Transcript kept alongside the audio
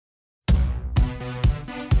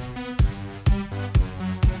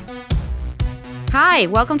Hi,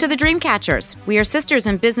 welcome to the Dreamcatchers. We are sisters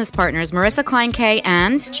and business partners, Marissa Klein-Kay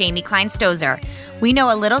and Jamie Klein-Stozer. We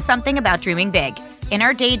know a little something about dreaming big. In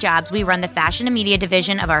our day jobs, we run the fashion and media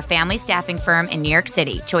division of our family staffing firm in New York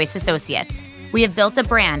City, Choice Associates. We have built a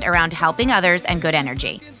brand around helping others and good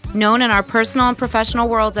energy. Known in our personal and professional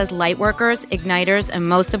worlds as lightworkers, igniters, and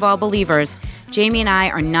most of all believers, Jamie and I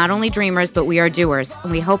are not only dreamers, but we are doers,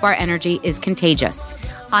 and we hope our energy is contagious.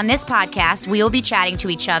 On this podcast, we will be chatting to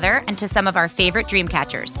each other and to some of our favorite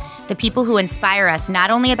Dreamcatchers, the people who inspire us not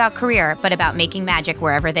only about career, but about making magic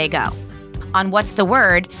wherever they go. On What's the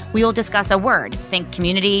Word, we will discuss a word, think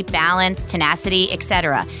community, balance, tenacity,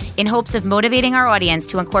 etc., in hopes of motivating our audience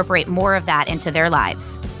to incorporate more of that into their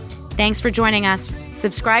lives. Thanks for joining us.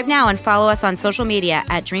 Subscribe now and follow us on social media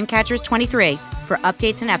at Dreamcatchers23 for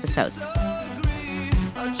updates and episodes.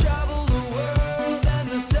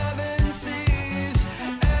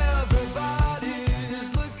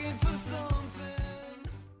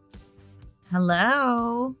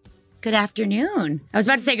 Hello. Good afternoon. I was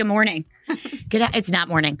about to say good morning. It's not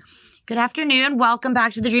morning. Good afternoon. Welcome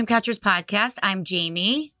back to the Dreamcatchers podcast. I'm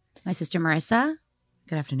Jamie, my sister Marissa.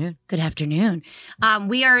 Good afternoon. Good afternoon.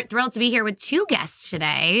 We are thrilled to be here with two guests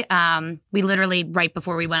today. We literally, right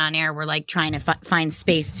before we went on air, we're like trying to find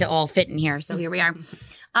space to all fit in here. So here we are.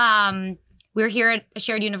 We're here at a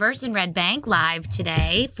Shared Universe in Red Bank live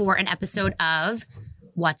today for an episode of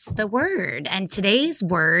What's the Word? And today's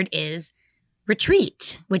word is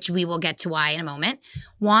retreat, which we will get to why in a moment.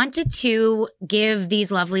 Wanted to give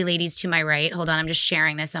these lovely ladies to my right. Hold on, I'm just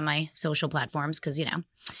sharing this on my social platforms because,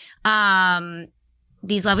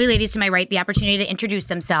 these lovely ladies to my right the opportunity to introduce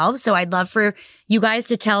themselves. So I'd love for you guys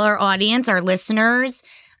to tell our audience, our listeners,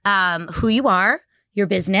 who you are, your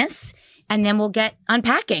business, and then we'll get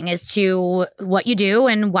unpacking as to what you do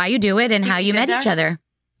and why you do it and how you met each other.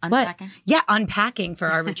 Unpacking? What? Yeah, unpacking for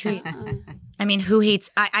our retreat. I mean, who hates?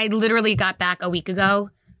 I literally got back a week ago.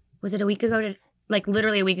 Was it a week ago?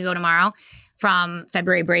 Literally a week ago tomorrow from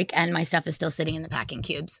February break, and my stuff is still sitting in the packing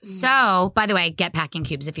cubes. So, by the way, get packing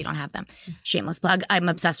cubes if you don't have them. Shameless plug. I'm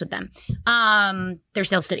obsessed with them. They're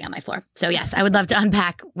still sitting on my floor. So, yes, I would love to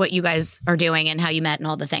unpack what you guys are doing and how you met and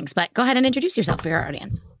all the things. But go ahead and introduce yourself for your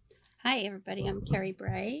audience. Hi, everybody. I'm Kerry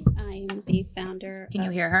Bray. I am the founder. Can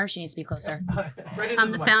you hear her? She needs to be closer.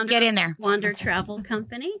 I'm the founder. Get in there. Of Wander Travel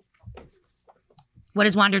Company. What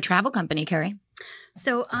is Wander Travel Company, Kerry?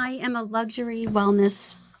 So I am a luxury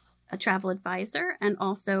wellness travel advisor and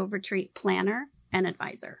also retreat planner and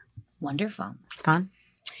advisor. Wonderful. It's fun.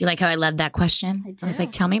 You like how I led that question? I do. I was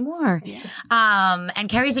like, tell me more. Yeah. And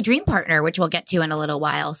Kerry's a dream partner, which we'll get to in a little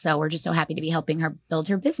while. So we're just so happy to be helping her build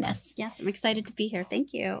her business. Yes, I'm excited to be here.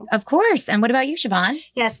 Thank you. Of course. And what about you, Siobhan?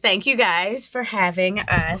 Yes, thank you guys for having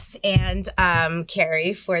us and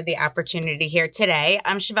Kerry for the opportunity here today.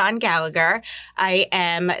 I'm Siobhan Gallagher. I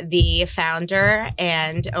am the founder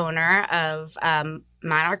and owner of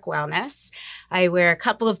Monarch Wellness. I wear a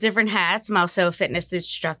couple of different hats. I'm also a fitness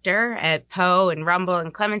instructor at Poe and Rumble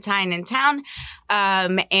and Clementine in town.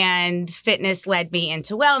 And fitness led me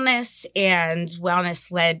into wellness, and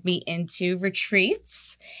wellness led me into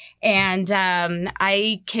retreats. And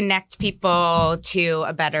I connect people to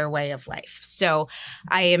a better way of life. So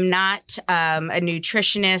I am not a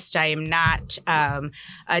nutritionist. I am not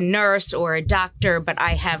a nurse or a doctor, but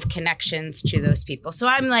I have connections to those people. So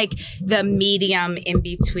I'm like the medium in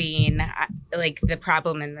between like the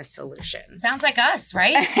problem and the solution. Sounds like us,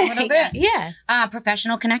 right? A little bit. Yeah.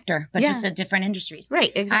 Professional connector, but just at different industries.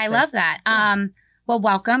 Right, exactly. I love that. Yeah. Well,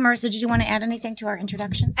 welcome. Marissa, did you want to add anything to our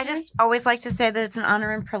introductions? I just always like to say that it's an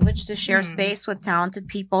honor and privilege to share space with talented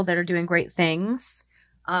people that are doing great things.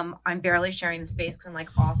 I'm barely sharing the space because I'm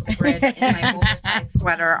like off the grid in my oversized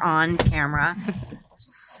sweater on camera.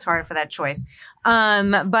 Sorry for that choice.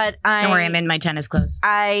 But Don't worry, I'm in my tennis clothes.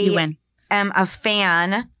 You win. am a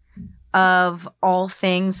fan of all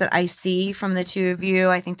things that I see from the two of you.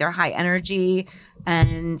 I think they're high energy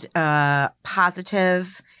and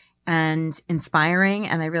positive and inspiring.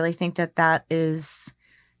 And I really think that that is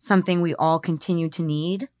something we all continue to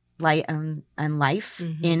need, light and life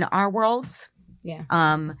in our worlds. Yeah.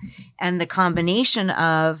 And the combination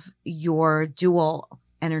of your dual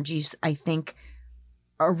energies, I think,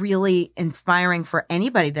 are really inspiring for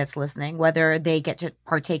anybody that's listening, whether they get to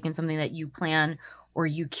partake in something that you plan or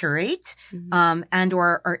you curate, and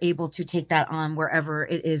or are able to take that on wherever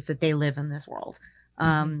it is that they live in this world.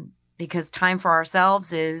 Because time for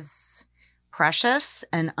ourselves is precious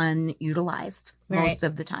and unutilized most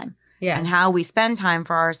of the time. Yeah. And how we spend time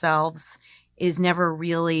for ourselves is never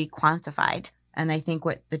really quantified. And I think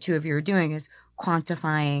what the two of you are doing is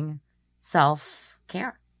quantifying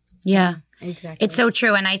self-care. Yeah. Exactly. It's so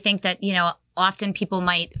true. And I think that, often people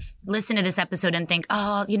might listen to this episode and think,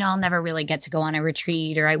 oh, I'll never really get to go on a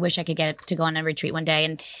retreat, or I wish I could get to go on a retreat one day.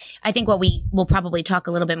 And I think what we will probably talk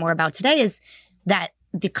a little bit more about today is that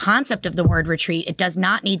the concept of the word retreat, it does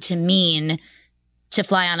not need to mean to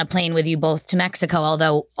fly on a plane with you both to Mexico,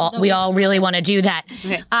 although we all really want to do that.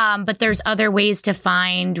 Okay. But there's other ways to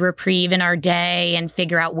find reprieve in our day and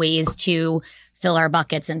figure out ways to fill our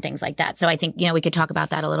buckets and things like that. So I think, we could talk about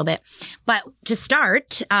that a little bit. But to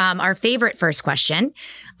start, our favorite first question,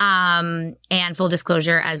 and full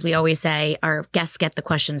disclosure, as we always say, our guests get the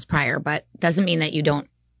questions prior, but doesn't mean that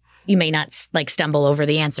you may not stumble over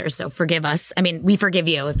the answers. So forgive us. I mean, we forgive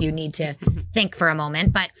you if you need to think for a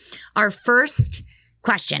moment. But our first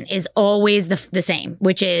question is always the same,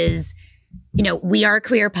 which is, we are a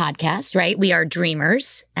queer podcast, right? We are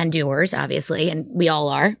dreamers and doers, obviously, and we all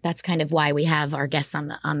are. That's kind of why we have our guests on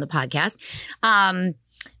the podcast.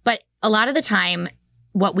 But a lot of the time,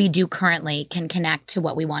 what we do currently can connect to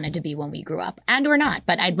what we wanted to be when we grew up, and or not.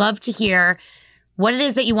 But I'd love to hear what it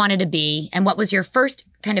is that you wanted to be, and what was your first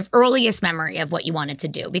kind of earliest memory of what you wanted to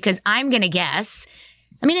do. Because I'm going to guess,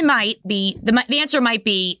 it might be, the answer might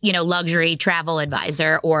be, luxury travel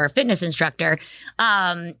advisor or fitness instructor,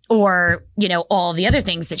 or, all the other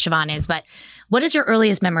things that Siobhan is. But what is your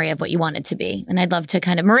earliest memory of what you wanted to be? And I'd love to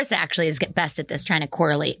Marissa actually is best at this, trying to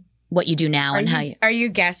correlate what you do now and how you. Are you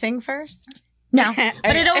guessing first? No, but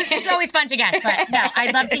it's always fun to guess. But no,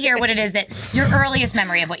 I'd love to hear what it is that your earliest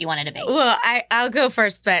memory of what you wanted to be. Well, I'll go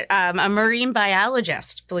first, but a marine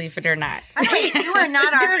biologist, believe it or not. Wait, you are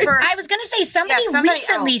not our first. I was going to say somebody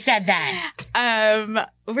recently said that.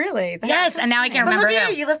 Really? Yes, and now I can't remember. Look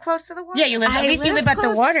at who. you live close to the water. Yeah, you live. At least you live at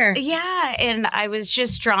the water. Yeah, and I was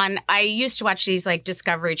just drawn. I used to watch these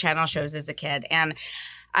Discovery Channel shows as a kid, and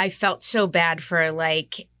I felt so bad for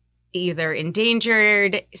either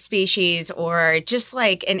endangered species or just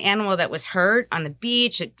an animal that was hurt on the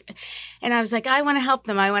beach. And I was like, I want to help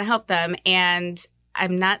them. I want to help them. And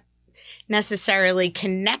I'm not necessarily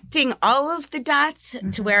connecting all of the dots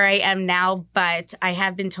to where I am now, but I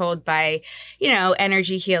have been told by,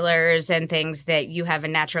 energy healers and things that you have a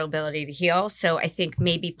natural ability to heal. So I think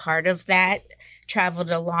maybe part of that traveled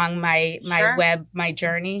along my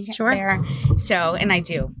journey there. So, and I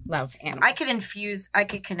do love animals. I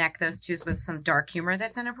could connect those two with some dark humor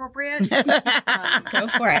that's inappropriate. Go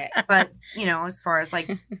for it. But, as far as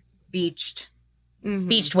beached. Mm-hmm.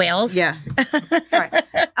 Beached whales. Yeah. Sorry.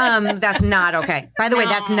 That's not okay. By the way,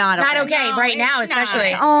 that's not okay. Not okay right now,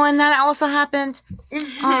 especially. Oh, and that also happened.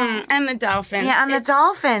 Mm-hmm. And the dolphins. Yeah, and the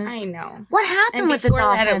dolphins. I know. What happened with the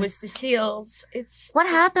dolphins? That, it was the seals. What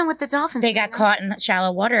happened with the dolphins? They got caught in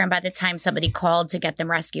shallow water, and by the time somebody called to get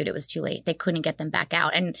them rescued, it was too late. They couldn't get them back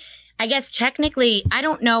out. And I guess technically, I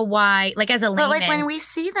don't know why, as a layman. But when we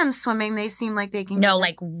see them swimming, they seem like they can. No,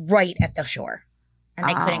 right at the shore. And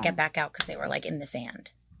they couldn't get back out because they were in the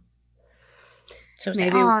sand. So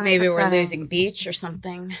maybe we're losing beach or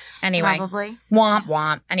something. Anyway, probably womp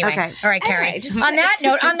womp. Anyway, okay. All right, Carrie. On that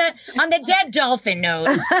note, on the dead dolphin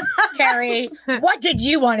note, Carrie, what did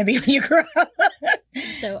you want to be when you grew up?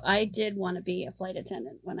 So I did want to be a flight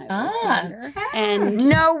attendant when I was younger, and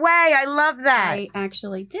no way, I love that. I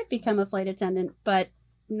actually did become a flight attendant, but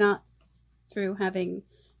not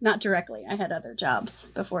directly. I had other jobs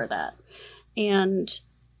before that. And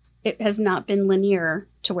it has not been linear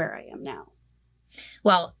to where I am now.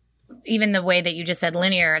 Well, even the way that you just said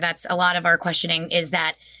linear, that's a lot of our questioning is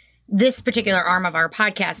that this particular arm of our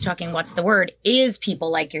podcast, Talking What's the Word, is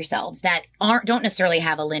people like yourselves that don't necessarily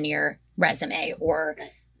have a linear resume or,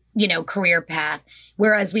 career path.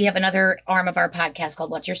 Whereas we have another arm of our podcast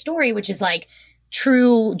called What's Your Story, which is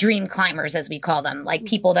true dream climbers, as we call them,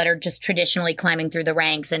 people that are just traditionally climbing through the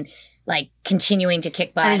ranks and continuing to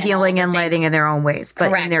kick butt and healing and lighting in their own ways, but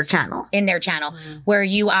Correct. in their channel, where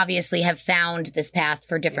you obviously have found this path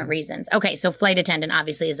for different reasons. Okay. So flight attendant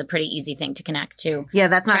obviously is a pretty easy thing to connect to. Yeah.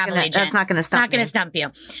 That's not going to stump It's not going to stump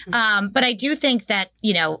you. But I do think that,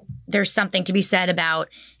 there's something to be said about,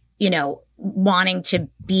 wanting to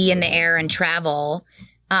be in the air and travel,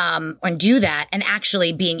 and do that and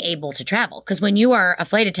actually being able to travel. Because when you are a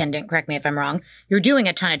flight attendant, correct me if I'm wrong, you're doing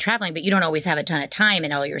a ton of traveling, but you don't always have a ton of time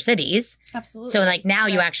in all your cities. Absolutely. So now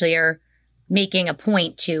you actually are making a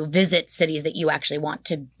point to visit cities that you actually want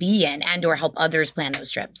to be in and or help others plan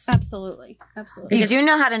those trips. Absolutely. You do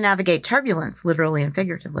know how to navigate turbulence, literally and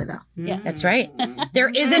figuratively, though. Yes. That's right. There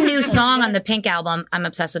is a new song on the Pink album. I'm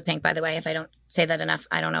obsessed with Pink, by the way. If I don't say that enough,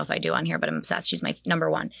 I don't know if I do on here, but I'm obsessed. She's my number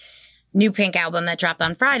one. new Pink album that dropped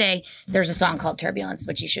on Friday, there's a song called Turbulence,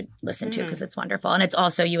 which you should listen to because it's wonderful. And it's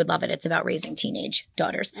also, you would love it. It's about raising teenage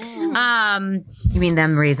daughters. You mean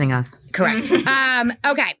them raising us? Correct.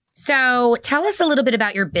 Okay. So tell us a little bit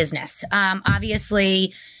about your business.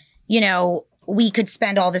 Obviously, you know, we could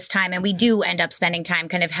spend all this time, and we do end up spending time,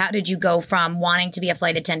 kind of how did you go from wanting to be a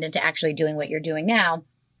flight attendant to actually doing what you're doing now?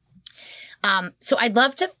 So I'd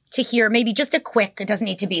love to hear maybe just a quick, it doesn't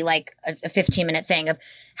need to be like a 15-minute thing, of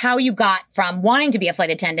how you got from wanting to be a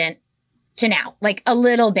flight attendant to now, like a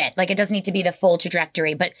little bit. Like it doesn't need to be the full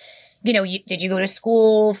trajectory, but you know, did you go to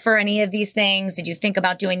school for any of these things? Did you think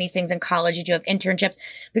about doing these things in college? Did you have internships?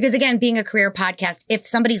 Because again, being a career podcast, if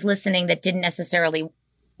somebody's listening that didn't necessarily,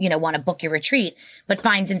 you know, want to book your retreat, but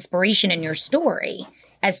finds inspiration in your story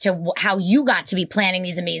as to how you got to be planning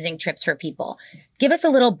these amazing trips for people. Give us a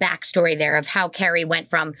little backstory there of how Kerry went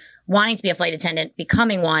from wanting to be a flight attendant,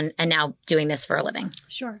 becoming one, and now doing this for a living.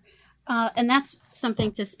 Sure. And that's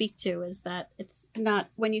something to speak to, is that it's not,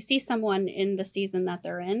 when you see someone in the season that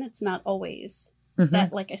they're in, it's not always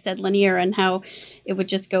that, like I said, linear, and how it would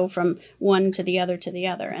just go from one to the other to the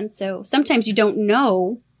other. And so sometimes you don't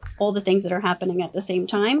know all the things that are happening at the same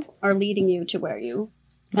time are leading you to where you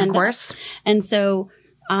end Of course. up. And so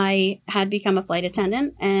I had become a flight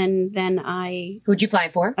attendant, and then Who'd you fly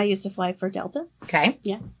for? I used to fly for Delta. Okay.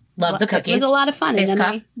 Yeah. Love the cookies. It was a lot of fun.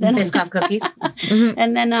 Biscoff. Biscoff cookies.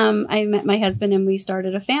 And then I met my husband, and we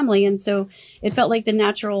started a family. And so it felt like the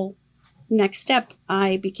natural next step.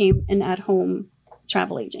 I became an at-home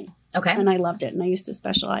travel agent. Okay. And I loved it. And I used to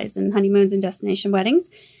specialize in honeymoons and destination weddings.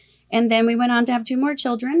 And then we went on to have 2 more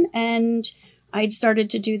children. And I started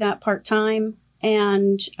to do that part-time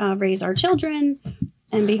and raise our children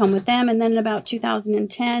and be home with them. And then in about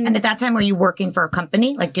 2010. And at that time, were you working for a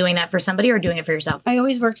company, like doing that for somebody, or doing it for yourself? I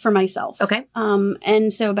always worked for myself. Okay.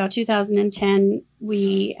 And so about 2010,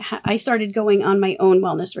 I started going on my own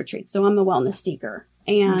wellness retreats. So I'm a wellness seeker,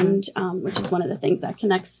 and which is one of the things that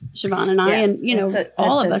connects Siobhan and I, and you know,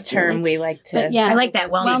 all of us. Term really. we like to. But yeah, I like that,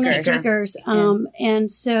 wellness seekers.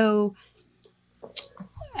 And so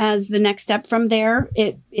as the next step from there,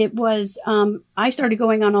 it was, I started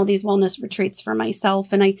going on all these wellness retreats for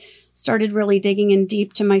myself, and I started really digging in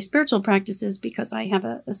deep to my spiritual practices, because I have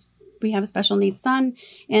we have a special needs son,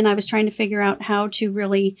 and I was trying to figure out how to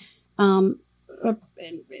really,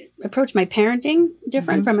 approach my parenting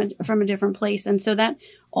different from a different place. And so that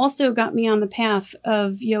also got me on the path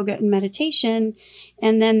of yoga and meditation.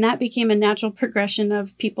 And then that became a natural progression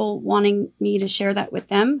of people wanting me to share that with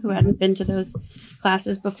them who hadn't been to those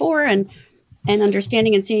classes before, and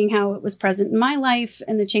understanding and seeing how it was present in my life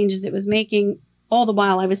and the changes it was making. All the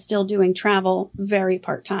while I was still doing travel very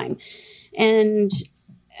part-time. And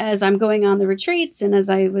as I'm going on the retreats, and as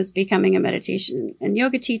I was becoming a meditation and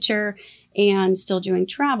yoga teacher, and still doing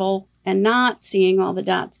travel and not seeing all the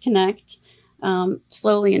dots connect,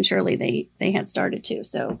 slowly and surely they had started to.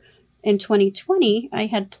 So in 2020, I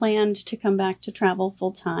had planned to come back to travel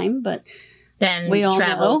full time, but then we all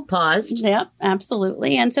travel paused. Yep,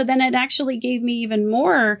 absolutely. And so then it actually gave me even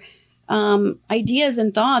more ideas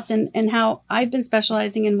and thoughts, and how I've been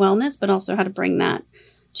specializing in wellness, but also how to bring that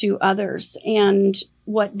to others and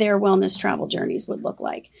what their wellness travel journeys would look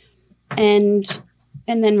like.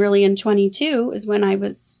 And then really in 22 is when I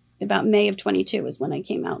was, about May of 22 is when I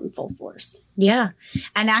came out in full force. Yeah.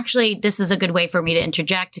 And actually, this is a good way for me to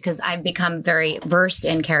interject, because I've become very versed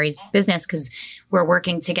in Kerry's business, because we're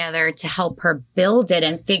working together to help her build it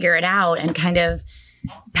and figure it out and kind of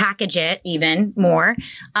package it even more.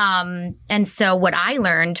 And so what I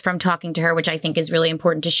learned from talking to her, which I think is really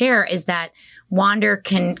important to share, is that Wander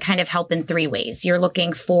can kind of help in 3 ways. You're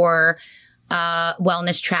looking for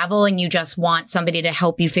wellness travel, and you just want somebody to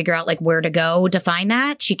help you figure out like where to go to find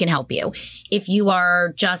that, she can help you. If you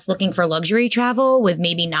are just looking for luxury travel with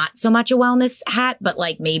maybe not so much a wellness hat, but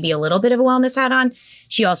like maybe a little bit of a wellness hat on,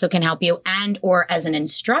 she also can help you. And or as an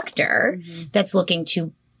instructor that's looking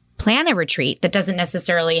to plan a retreat that doesn't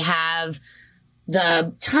necessarily have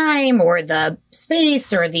the time or the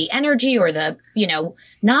space or the energy or the, you know,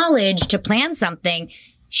 knowledge to plan something,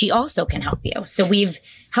 she also can help you. So we've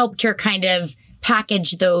helped her kind of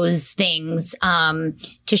package those things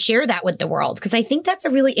to share that with the world. Because I think that's a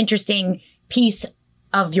really interesting piece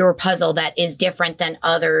of your puzzle that is different than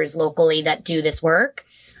others locally that do this work.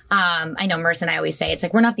 I know Merce and I always say, it's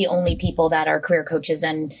like, we're not the only people that are career coaches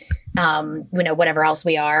and, you know, whatever else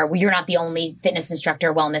we are. You're not the only fitness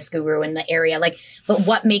instructor, wellness guru in the area. Like, but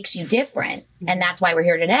what makes you different? And that's why we're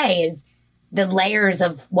here today, is the layers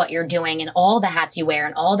of what you're doing and all the hats you wear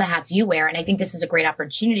and all the hats you wear. And I think this is a great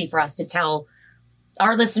opportunity for us to tell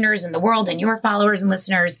our listeners and the world and your followers and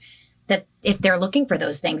listeners that if they're looking for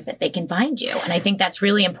those things, that they can find you. And I think that's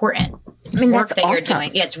really important. I mean, Work that's that you're awesome.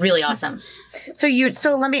 doing. Yeah, it's really awesome. So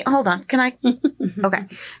let me, hold on. Can I? Okay.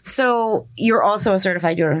 So you're also a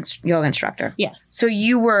certified yoga instructor. Yes. So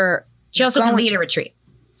you were, She also can lead a retreat.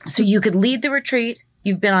 so you could lead the retreat.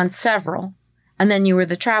 You've been on several, and then you were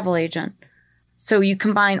the travel agent. So you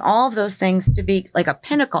combine all of those things to be like a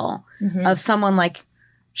pinnacle of someone like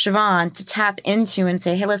Siobhan to tap into and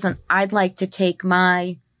say, hey, listen, I'd like to take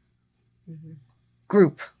my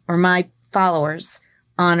group or my followers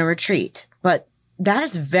on a retreat. But that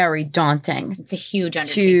is very daunting It's a huge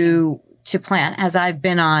undertaking. to plan, as I've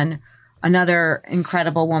been on another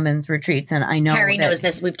incredible woman's retreats, and I know Carrie that, knows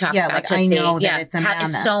this. We've talked Yeah, about like, Tootsie. I know that it's a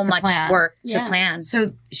mammoth it's so to much plan. work to Yeah. plan.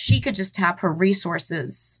 So she could just tap her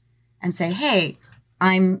resources and say, hey,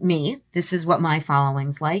 I'm me. This is what my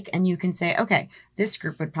following's like. And you can say, okay, this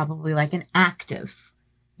group would probably like an active,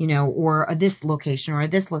 or this location or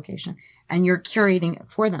this location. And you're curating it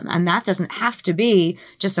for them. And that doesn't have to be,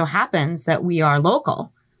 just so happens that we are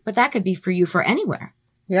local, but that could be for you for anywhere.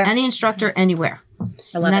 Yeah. Any instructor, anywhere. I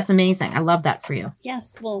And love that's it. amazing. I love that for you.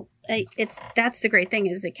 Yes, well, that's the great thing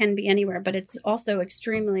is it can be anywhere, but it's also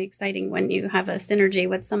extremely exciting when you have a synergy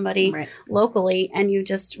with somebody Right. locally and you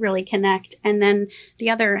just really connect. And then the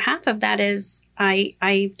other half of that is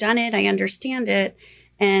I've done it, I understand it,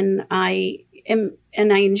 and I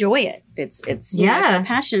enjoy it. It's Yeah. I'm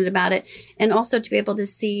passionate about it, and also to be able to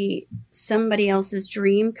see somebody else's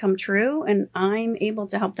dream come true, and I'm able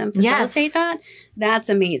to help them facilitate Yes. that. That's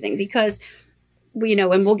amazing because.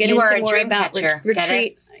 And we'll get You into are a more about Dreamcatcher. Get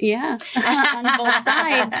retreat. Yeah, on both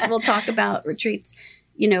sides, we'll talk about retreats,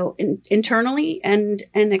 internally and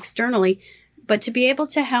externally. But to be able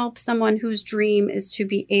to help someone whose dream is to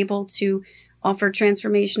be able to offer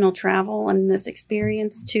transformational travel and this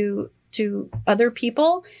experience to other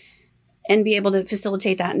people, and be able to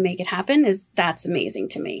facilitate that and make it happen that's amazing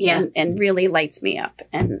to me. Yeah. and really lights me up.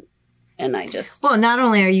 And I just Well, not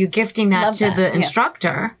only are you gifting that Love to that, the yeah.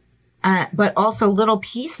 instructor, but also little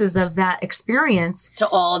pieces of that experience To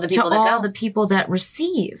all the people to that all go. the people that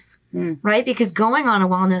receive, Mm. right? Because going on a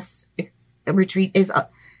wellness retreat is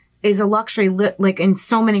a luxury, like in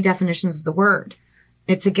so many definitions of the word.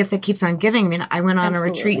 It's a gift that keeps on giving. I mean, I went on a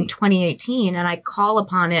retreat in 2018, and I call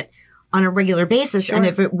upon it on a regular basis. Sure. And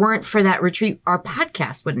if it weren't for that retreat, our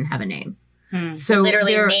podcast wouldn't have a name. So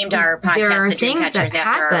Literally there- named our there podcast are the things that Dreamcatchers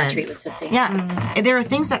after our happen. retreat with Tootsie. Yes. There are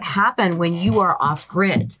things that happen when you are off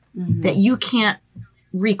grid that you can't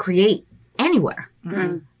recreate anywhere.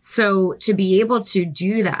 So to be able to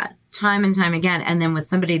do that time and time again, and then with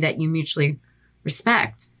somebody that you mutually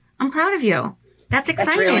respect, I'm proud of you. That's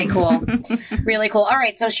exciting. That's really cool. Really cool. All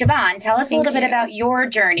right. So Siobhan, tell us a little bit about your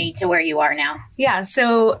journey to where you are now. Yeah,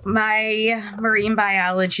 so my marine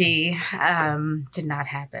biology did not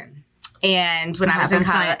happen. And when I was in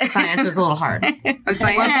college, Science was a little hard. I was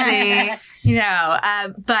like,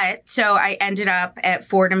 whoopsie. But so I ended up at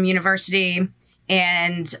Fordham University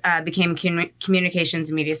and became a communications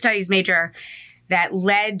and media studies major. That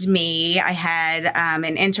led me, I had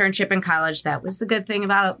an internship in college. That was the good thing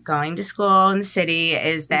about going to school in the city,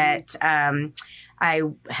 is that I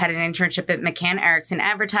had an internship at McCann Erickson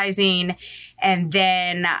Advertising. And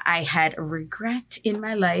then I had a regret in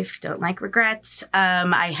my life. Don't like regrets.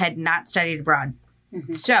 I had not studied abroad.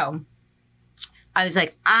 So I was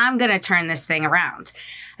like, I'm going to turn this thing around.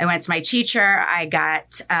 I went to my teacher. I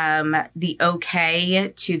got the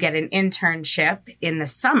okay to get an internship in the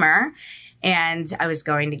summer. And I was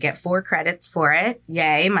going to get 4 credits for it.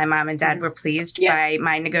 Yay. My mom and dad were pleased by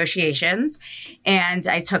my negotiations. And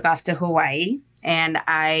I took off to Hawaii. And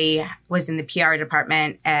I was in the PR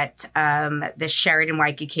department at the Sheraton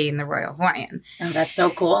Waikiki in the Royal Hawaiian. Oh, that's so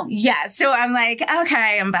cool. Yeah. So I'm like,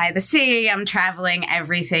 okay, I'm by the sea. I'm traveling.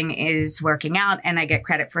 Everything is working out. And I get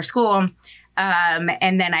credit for school.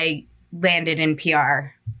 And then I landed in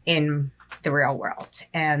PR in the real world.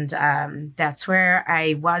 And that's where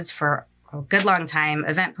I was for a good long time,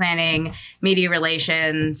 event planning, media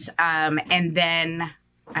relations. And then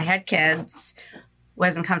I had kids.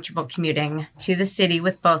 Wasn't comfortable commuting to the city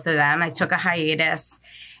with both of them. I took a hiatus,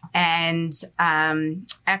 and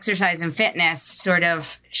exercise and fitness sort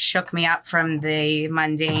of shook me up from the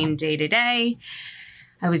mundane day to day.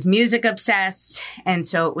 I was music obsessed, and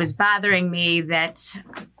so it was bothering me that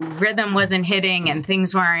rhythm wasn't hitting and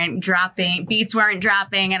things weren't dropping, beats weren't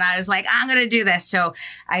dropping, and I was like, I'm going to do this. So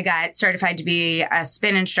I got certified to be a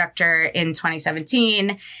spin instructor in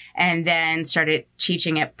 2017, and then started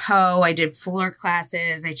teaching at Poe. I did floor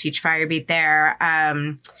classes. I teach Firebeat there.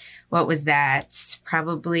 What was that?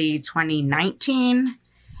 Probably 2019.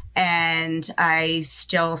 and I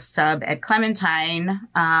still sub at Clementine.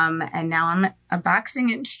 And now I'm a boxing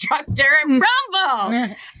instructor at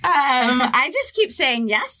Rumble. I just keep saying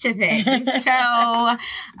yes to things. So,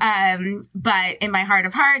 but in my heart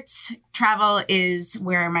of hearts, travel is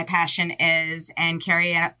where my passion is. And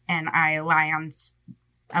Kerry and I align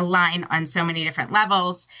on so many different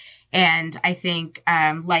levels. And I think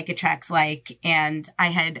like attracts like. And I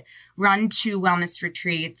had run 2 wellness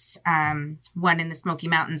retreats, one in the Smoky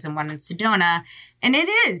Mountains and one in Sedona. And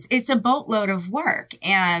it's a boatload of work.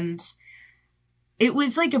 And it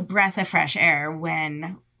was like a breath of fresh air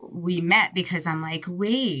when we met, because I'm like,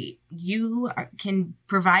 wait, you can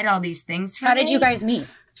provide all these things for me? How did you guys meet?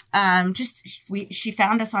 She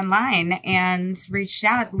found us online and reached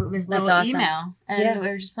out with a little awesome. email, and we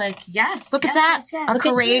were just like, yes, Look yes, at that. yes, yes. A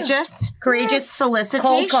courageous solicitation.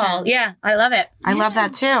 Cold call. Yeah, I love it. I love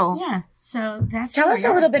that too. Yeah. So that's Tell where us we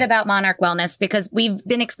a are. little bit about Monarch Wellness, because we've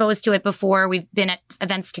been exposed to it before. We've been at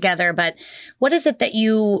events together, but what is it that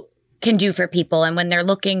you can do for people? And when they're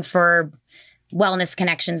looking for wellness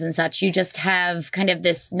connections and such, you just have kind of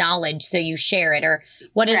this knowledge, so you share it, or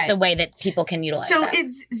what is the way that people can utilize So that?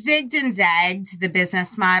 it's zigged and zagged, the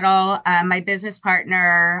business model. My business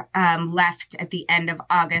partner left at the end of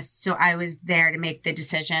August, so I was there to make the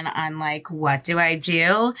decision on like, what do I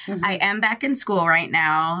do? Mm-hmm. I am back in school right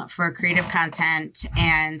now for creative content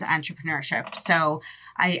and entrepreneurship. So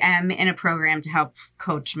I am in a program to help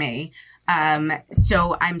coach me.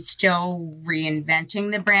 So I'm still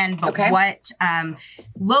reinventing the brand, but what,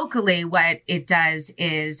 locally, what it does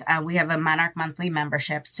is, we have a Monarch monthly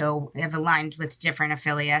membership. So we have aligned with different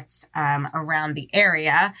affiliates, around the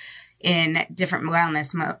area in different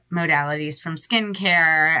wellness modalities, from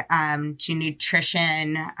skincare, to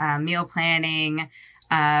nutrition, meal planning,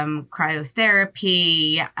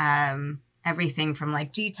 cryotherapy, everything from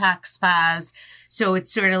like detox spas. So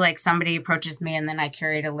it's sort of like somebody approaches me and then I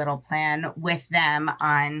curate a little plan with them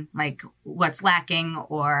on like what's lacking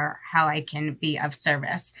or how I can be of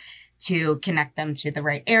service to connect them to the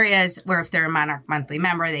right areas, where if they're a Monarch monthly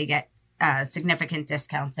member, they get significant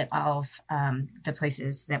discounts at all of the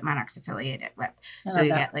places that Monarch's affiliated with. So you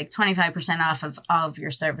get like 25% off of all of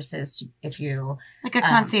your services if you... Like a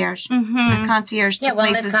concierge. Mm-hmm. A concierge to wellness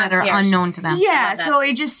places that are concierge. unknown to them. Yeah, so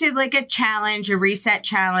I just did like a challenge, a reset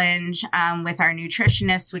challenge with our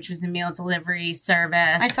nutritionist, which was a meal delivery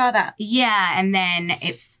service. I saw that. Yeah, and then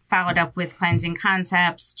it followed up with cleansing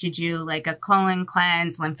concepts to do like a colon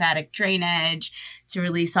cleanse, lymphatic drainage to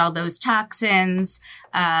release all those toxins.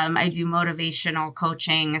 I do motivational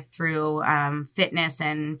coaching through fitness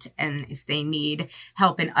and if they need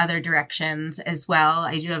help in other directions as well.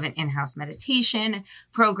 I do have an in-house meditation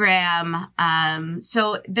program.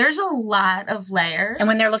 So there's a lot of layers. And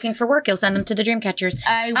when they're looking for work, you'll send them to the Dreamcatchers.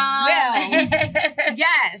 I will.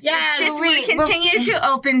 Yes. Yes. It's just we continue to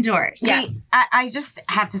open doors. Yes. I just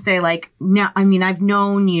have to say, like, now, I mean, I've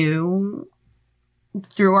known you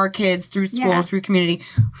through our kids, through school, through community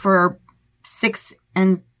for 6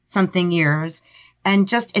 and something years. And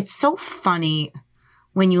just, it's so funny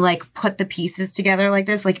when you like put the pieces together like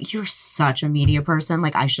this. Like, you're such a media person.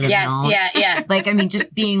 Like, I should have known. Yeah. Like, I mean,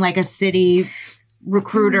 just being like a city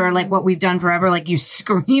recruiter, like what we've done forever, like you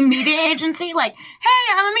scream media agency, like,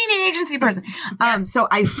 hey, I'm a media agency person. So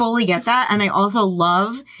I fully get that. And I also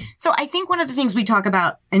love, so I think one of the things we talk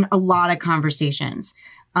about in a lot of conversations,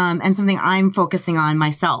 and something I'm focusing on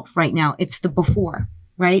myself right now, it's the before,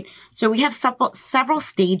 right? So we have several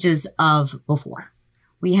stages of before.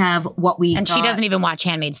 We have what we And she doesn't even watch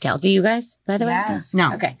Handmaid's Tale. Do you guys, by the way? Yes.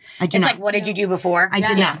 No. Okay. I do It's not. like, what did you do before? I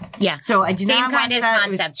did not. Yeah. So I did Same not kind watch of that. It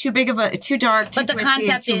concept. was too big of too dark, too But the twisty,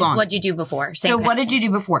 concept too is, long. what did you do before? So what did you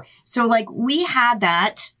do before? So like we had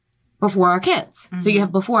that before our kids. So you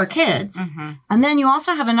have before kids. Mm-hmm. And then you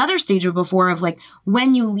also have another stage of before of like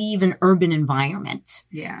when you leave an urban environment.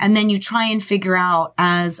 Yeah. And then you try and figure out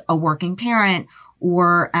as a working parent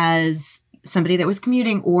or as somebody that was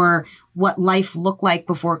commuting or what life looked like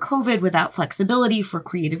before COVID without flexibility for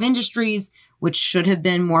creative industries, which should have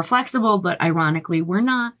been more flexible, but ironically we're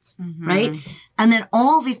not, right? And then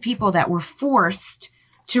all these people that were forced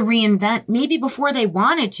to reinvent maybe before they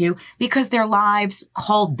wanted to because their lives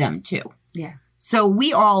called them to. Yeah. So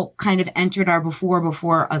we all kind of entered our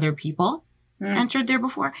before other people entered there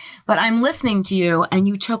before. But I'm listening to you and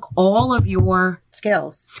you took all of your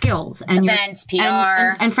skills and events,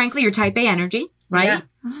 PR. And frankly, your type A energy, right?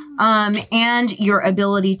 Yeah. And your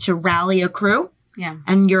ability to rally a crew. Yeah.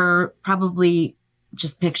 And you're probably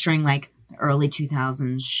just picturing like early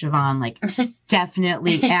 2000s, Siobhan, like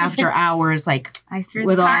definitely after hours, like I threw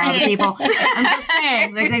with the all the parties. people. I'm just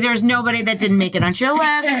saying, like there's nobody that didn't make it on your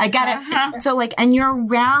list. I get it. So like, and you're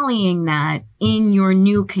rallying that in your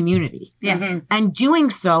new community. Yeah. And doing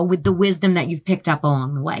so with the wisdom that you've picked up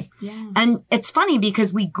along the way. Yeah. And it's funny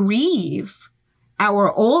because we grieve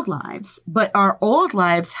our old lives, but our old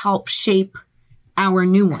lives help shape our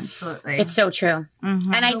new ones. Absolutely. It's so true.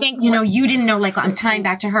 Mhm. And I think, You know, you didn't know, like, I'm tying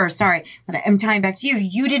back to her, sorry, but I'm tying back to you.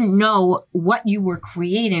 You didn't know what you were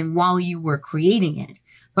creating while you were creating it.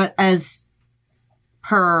 But as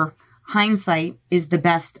per hindsight is the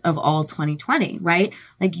best of all 2020, right?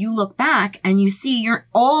 Like you look back and you see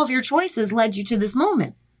all of your choices led you to this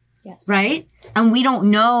moment. Yes. Right? And we don't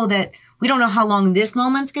know how long this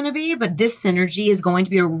moment's going to be, but this synergy is going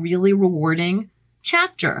to be a really rewarding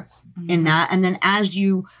chapter in that. And then as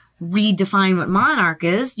you redefine what Monarch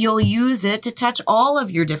is, you'll use it to touch all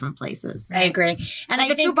of your different places. I agree. And Like I a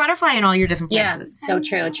true think, butterfly in all your different yeah, places. so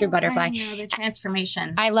true. A true butterfly. I know, the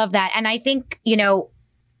transformation. I love that. And I think, you know,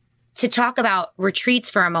 to talk about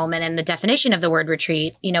retreats for a moment and the definition of the word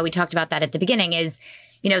retreat, you know, we talked about that at the beginning is,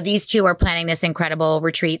 you know, these two are planning this incredible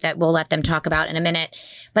retreat that we'll let them talk about in a minute.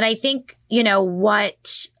 But I think, you know,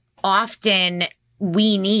 what often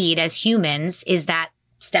we need as humans is that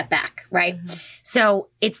step back, right? So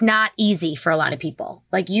it's not easy for a lot of people.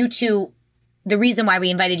 Like you two, the reason why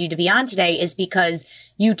we invited you to be on today is because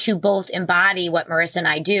you two both embody what Marissa and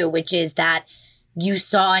I do, which is that you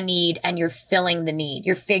saw a need and you're filling the need.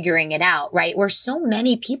 You're figuring it out, right? We're so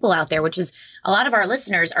many people out there, which is a lot of our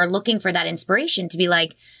listeners are looking for that inspiration to be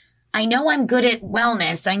like, I know I'm good at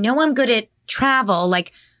wellness. I know I'm good at travel.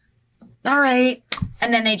 Like, all right.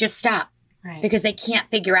 And then they just stop. Right. Because they can't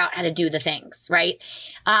figure out how to do the things, right?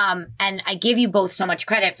 And I give you both so much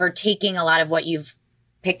credit for taking a lot of what you've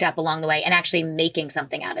picked up along the way and actually making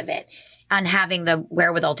something out of it and having the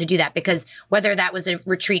wherewithal to do that. Because whether that was a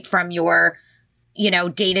retreat from your, you know,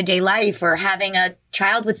 day-to-day life or having a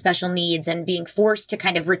child with special needs and being forced to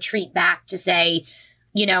kind of retreat back to say,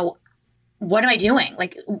 you know, what am I doing?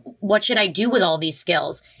 Like, what should I do with all these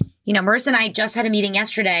skills? You know, Marissa and I just had a meeting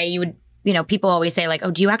yesterday. You know, people always say like, oh,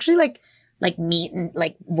 do you actually like meet and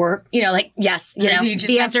like work, you know, like, yes, you know,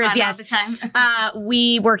 the answer is yes. All the time?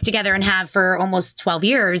 We work together and have for almost 12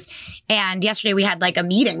 years. And yesterday we had like a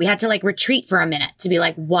meeting. We had to like retreat for a minute to be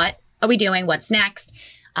like, what are we doing? What's next?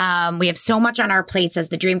 We have so much on our plates as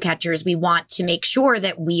the Dreamcatchers. We want to make sure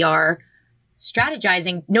that we are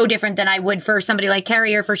strategizing no different than I would for somebody like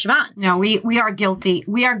Kerry or for Siobhan. No, we are guilty.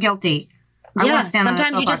 We are guilty. I Yeah, want to stand on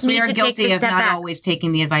sometimes that you just soapbox. We need are to take guilty the of step not back. always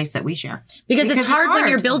taking the advice that we share. Because it's hard when hard.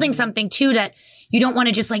 you're building something too that you don't want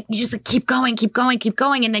to just like, you just like keep going.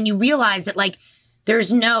 And then you realize that like,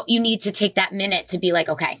 you need to take that minute to be like,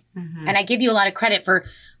 okay. Mhm. And I give you a lot of credit for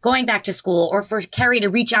going back to school or for Kerry to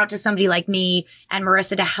reach out to somebody like me and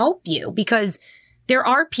Marissa to help you because there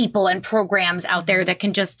are people and programs out there that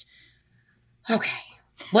can just, okay.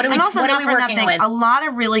 What are we working with? A lot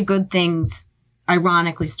of really good things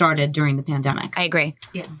ironically started during the pandemic. I agree.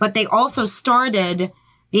 But they also started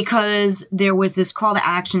because there was this call to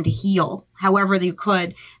action to heal however you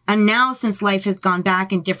could. And now since life has gone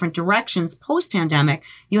back in different directions post-pandemic,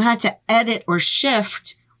 you had to edit or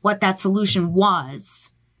shift what that solution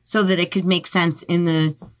was so that it could make sense in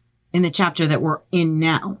the chapter that we're in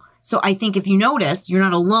now. So I think if you notice, you're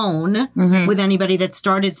not alone with anybody that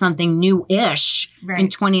started something new-ish in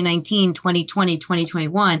 2019, 2020,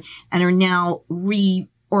 2021, and are now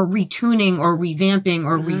retuning or revamping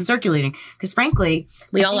or recirculating. Because frankly,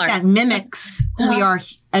 we all are. That mimics who we are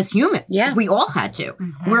as humans. Yeah. We all had to.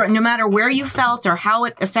 No matter where you felt or how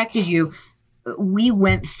it affected you, we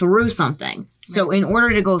went through something. So in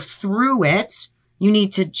order to go through it, you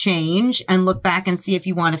need to change and look back and see if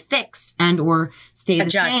you want to fix and or stay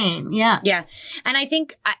Adjust. the same. Yeah. Yeah. And I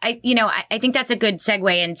think, I think that's a good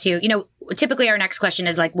segue into, you know, typically our next question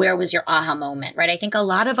is like, where was your aha moment, right? I think a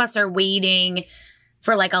lot of us are waiting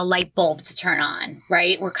for like a light bulb to turn on,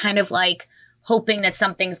 right? We're kind of like hoping that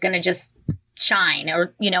something's going to just shine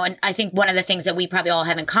or, you know, and I think one of the things that we probably all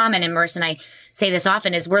have in common, and Marissa and I say this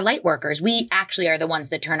often, is we're light workers. We actually are the ones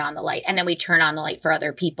that turn on the light and then we turn on the light for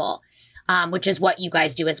other people. Which is what you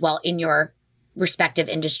guys do as well in your respective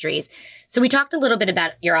industries. So we talked a little bit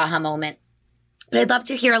about your aha moment, but I'd love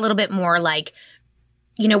to hear a little bit more like,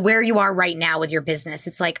 you know, where you are right now with your business.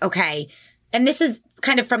 It's like, okay. And this is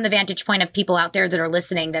kind of from the vantage point of people out there that are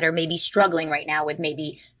listening that are maybe struggling right now with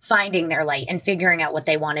maybe finding their light and figuring out what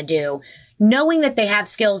they want to do, knowing that they have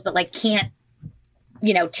skills, but like can't,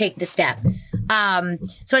 you know, take the step.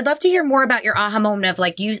 So I'd love to hear more about your aha moment of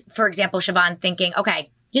like you, for example, Siobhan, thinking, okay,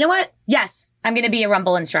 you know what? Yes, I'm going to be a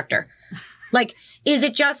Rumble instructor. Like, is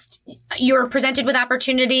it just you're presented with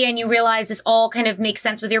opportunity and you realize this all kind of makes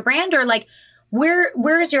sense with your brand? Or like,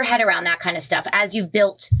 where is your head around that kind of stuff as you've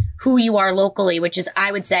built who you are locally, which is,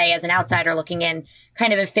 I would say, as an outsider looking in,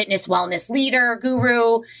 kind of a fitness wellness leader,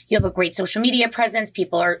 guru. You have a great social media presence.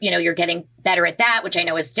 People are, you're getting better at that, which I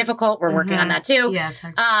know is difficult. We're working on that too. Yeah. It's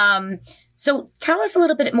hard. So tell us a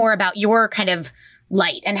little bit more about your kind of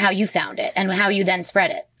light and how you found it and how you then spread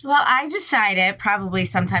it. Well, I decided probably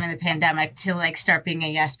sometime in the pandemic to like start being a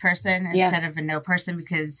yes person instead of a no person,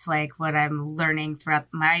 because like what I'm learning throughout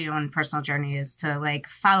my own personal journey is to like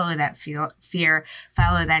follow that fear,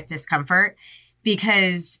 follow that discomfort,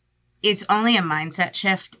 because it's only a mindset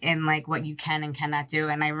shift in like what you can and cannot do.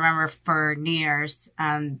 And I remember for New Year's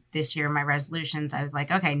this year, my resolutions, I was like,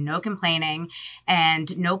 okay, no complaining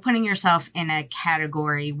and no putting yourself in a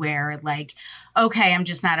category where like, okay, I'm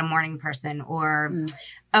just not a morning person, or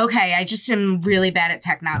okay, I just am really bad at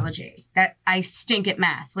technology, that I stink at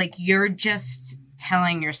math. Like, you're just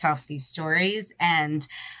telling yourself these stories. And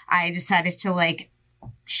I decided to like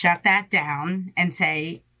shut that down and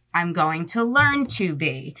say, I'm going to learn to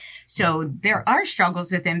be. So there are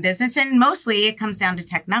struggles within business, and mostly it comes down to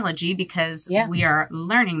technology, because we are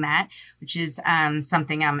learning that, which is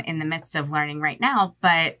something I'm in the midst of learning right now.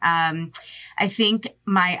 But I think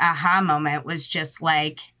my aha moment was just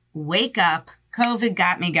like, wake up. COVID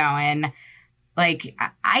got me going. Like,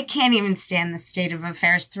 I can't even stand the state of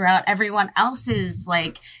affairs throughout everyone else's.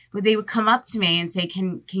 Like, they would come up to me and say,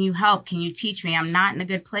 can you help? Can you teach me? I'm not in a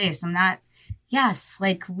good place. I'm not. Yes,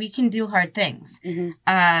 like, we can do hard things.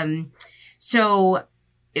 So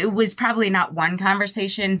it was probably not one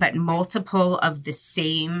conversation, but multiple of the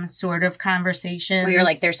same sort of conversations. Where you're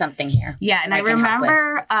like, there's something here. Yeah, and I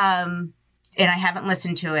remember, and I haven't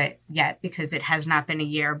listened to it yet because it has not been a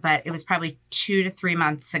year, but it was probably 2 to 3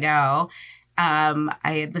 months ago. I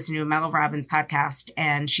had listened to a Mel Robbins podcast,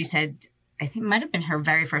 and she said, I think it might have been her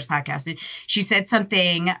very first podcast. And she said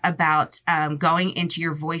something about going into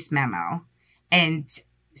your voice memo and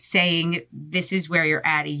saying, this is where you're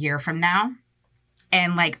at a year from now.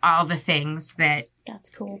 And like all the things that. That's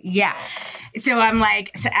cool. Yeah. So I'm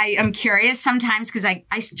like, I'm curious sometimes, because I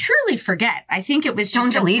truly forget. I think it was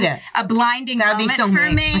just delete it. A blinding moment for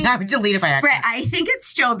me. I would delete it by accident. I think it's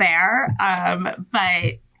still there.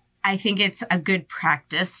 But I think it's a good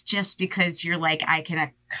practice, just because you're like, I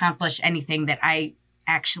can accomplish anything that I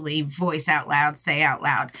actually voice out loud, say out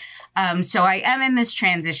loud. So I am in this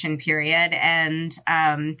transition period, and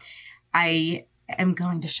I am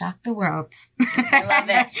going to shock the world. I love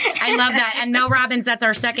it. I love that. And Mel Robbins, that's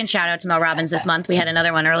our second shout out to Mel Robbins this month. We had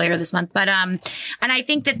another one earlier this month. But and I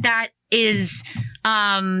think that is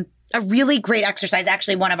a really great exercise.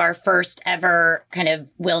 Actually, one of our first ever kind of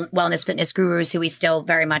wellness fitness gurus who we still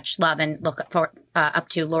very much love and look for up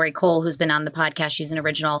to, Lori Cole, who's been on the podcast. She's an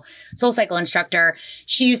original SoulCycle instructor.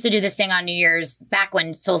 She used to do this thing on New Year's back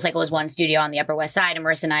when SoulCycle was one studio on the Upper West Side. And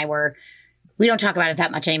Marissa and I we don't talk about it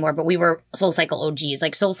that much anymore, but we were SoulCycle OGs.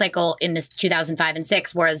 Like, SoulCycle in this 2005 and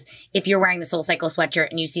 6 was, if you're wearing the SoulCycle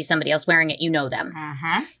sweatshirt and you see somebody else wearing it, you know them.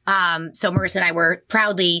 So Marissa and I were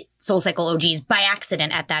proudly SoulCycle OGs by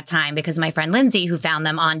accident at that time, because my friend Lindsay, who found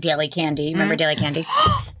them on Daily Candy. Remember Daily Candy?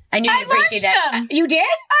 I knew you'd appreciate that. You did?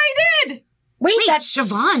 I did. Wait, that's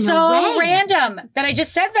Siobhan, so no way. random that I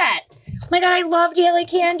just said that. Oh my God, I love Daily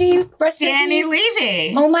Candy. Danny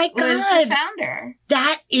Levy. Oh my was God. the founder.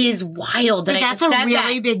 That is wild that I That's just a said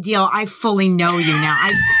really that. big deal. I fully know you now.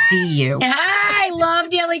 I see you. I love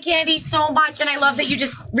Daily Candy so much, and I love that you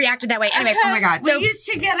just reacted that way. Anyway, Oh my God. We used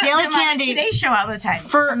to get Daily them on Candy- the Today Show all the time.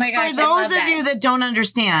 For, Oh my gosh, for I love those of that. you that don't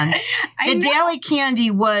understand, I the know. Daily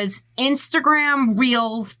Candy was Instagram,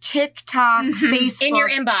 Reels, TikTok, Facebook, in your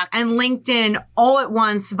inbox. and LinkedIn all at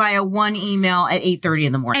once via one email at 8:30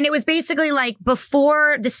 in the morning. And it was basically like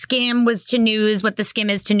before the skim was to news, what the skim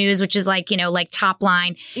is to news, which is like, like top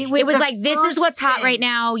line. It was the like, this is first what's hot thing. right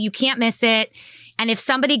now. You can't miss it. And if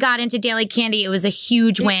somebody got into Daily Candy, it was a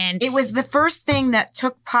huge win. It was the first thing that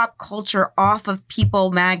took pop culture off of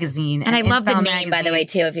People magazine. And I love the Info name, by the magazine, way,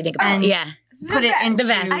 too, if you think about And- it. Yeah. Put it into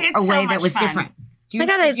best. I had a so way much that was fun. different. Oh my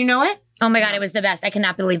God, Did you know it? Oh my God, it was the best. I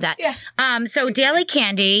cannot believe that. Yeah. So Daily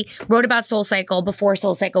Candy wrote about SoulCycle before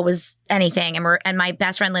SoulCycle was anything. And my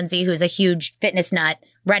best friend Lindsay, who's a huge fitness nut,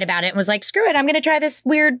 read about it and was like, screw it, I'm going to try this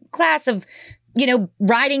weird class of,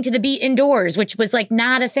 riding to the beat indoors, which was like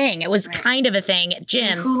not a thing. It was kind of a thing at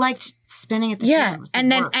gyms. Who liked spinning at the Yeah. gym? It was the And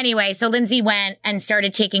then worst. anyway, so Lindsay went and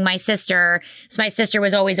started taking my sister. So my sister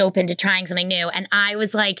was always open to trying something new. And I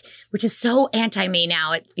was like, which is so anti me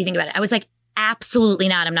now, if you think about it. I was like, absolutely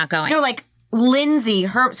not. I'm not going. No, like Lindsay,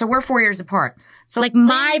 so we're 4 years apart. So Like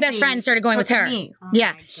my Lindsay best friend started going with took her. me.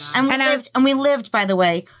 Yeah. And we lived, by the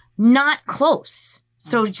way, not close.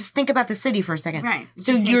 So just think about the city for a second. Right.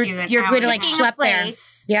 So It could you're take you an you're hour We had to and a like half. schlep there.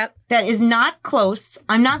 place Yep. that is not close.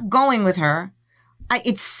 I'm not going with her.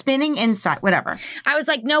 It's spinning inside, whatever. I was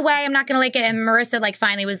like, no way, I'm not going to like it. And Marissa like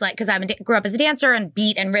finally was like, because I grew up as a dancer and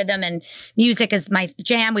beat and rhythm and music is my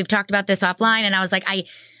jam. We've talked about this offline. And I was like,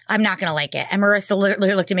 I'm not going to like it. And Marissa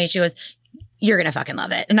literally looked at me. She goes, you're going to fucking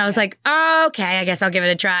love it. And I was like, oh, okay, I guess I'll give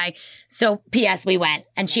it a try. So P.S. we went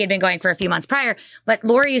and she had been going for a few months prior. But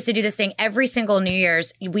Lori used to do this thing every single New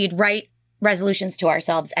Year's. We'd write resolutions to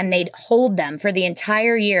ourselves and they'd hold them for the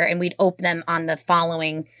entire year and we'd open them on the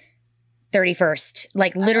following 31st,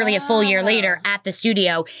 like literally a full year later at the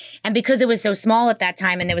studio. And because it was so small at that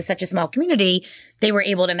time and there was such a small community, they were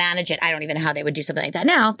able to manage it. I don't even know how they would do something like that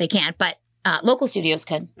now. They can't, but local studios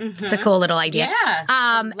could. It's a cool little idea.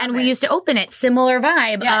 Yeah. And we used to open it, similar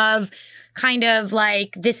vibe Yes. of kind of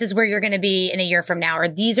like, this is where you're going to be in a year from now, or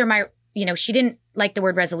these are my, she didn't like the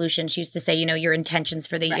word resolution. She used to say, your intentions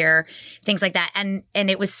for the year, things like that. And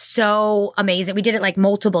it was so amazing. We did it like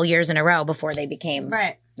multiple years in a row before they became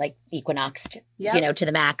like equinoxed, to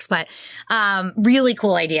the max. But really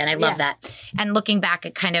cool idea. And I love that. And looking back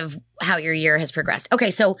at kind of how your year has progressed.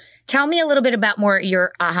 Okay, so tell me a little bit about more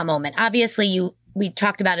your aha moment. Obviously, we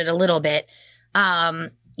talked about it a little bit,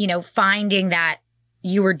 finding that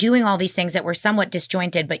you were doing all these things that were somewhat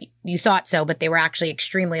disjointed, but you thought so, but they were actually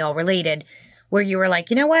extremely all related, where you were like,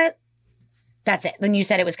 you know what? That's it. Then you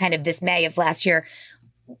said it was kind of this May of last year.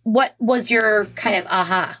 What was your kind of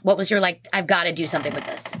aha? What was your like, I've got to do something with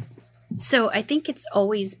this? So I think it's a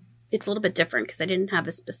little bit different because I didn't have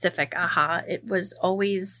a specific aha. It was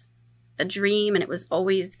always a dream and it was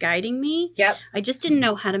always guiding me. Yep. I just didn't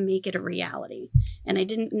know how to make it a reality. And I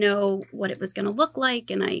didn't know what it was going to look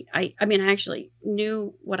like. And I actually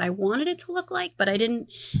knew what I wanted it to look like, but I didn't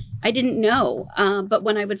know. But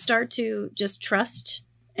when I would start to just trust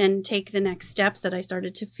and take the next steps that I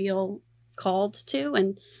started to feel called to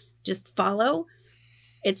and just follow,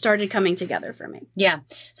 it started coming together for me. Yeah.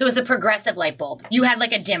 So it was a progressive light bulb. You had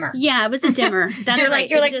like a dimmer. Yeah, it was a dimmer. That's You're right.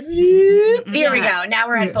 like, here we go. Now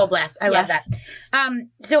we're at full blast. I love Yes. that.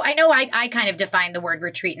 So I know I kind of defined the word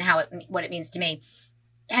retreat and what it means to me.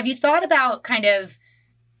 Have you thought about kind of,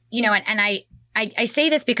 and I say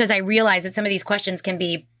this because I realize that some of these questions can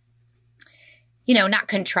be, not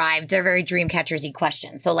contrived. They're very Dreamcatchers-y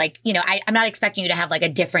questions. So like, I'm not expecting you to have like a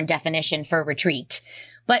different definition for retreat.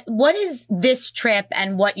 But what is this trip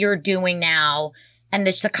and what you're doing now and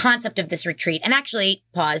the concept of this retreat? And actually,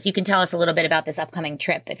 pause. You can tell us a little bit about this upcoming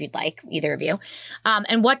trip if you'd like, either of you.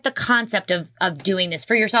 And what the concept of doing this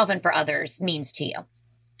for yourself and for others means to you.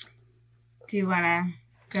 Do you want to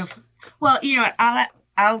go? Well, you know what?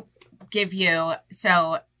 I'll give you.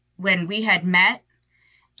 So when we had met,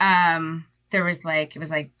 there was it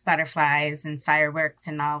was like butterflies and fireworks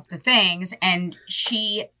and all the things. And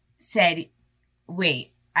she said,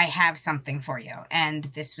 wait, I have something for you. And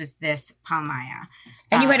this was this Palmaya.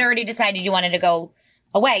 And you had already decided you wanted to go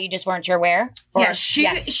away. You just weren't sure where? Yeah,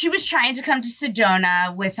 she was trying to come to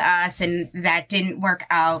Sedona with us and that didn't work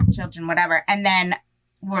out, children, whatever. And then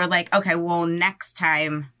we're like, okay, well, next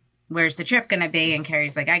time, where's the trip going to be? And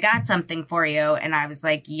Carrie's like, I got something for you. And I was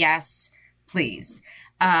like, yes, please.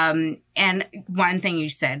 And one thing you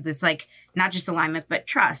said was like, not just alignment, but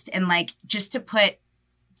trust. And like, just to put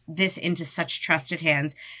this into such trusted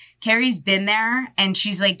hands, Carrie's been there and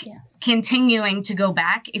she's like continuing to go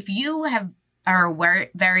back. If you are a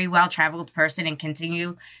very well-traveled person and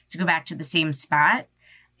continue to go back to the same spot,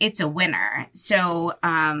 it's a winner. So,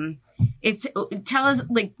 tell us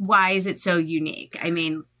like, why is it so unique? I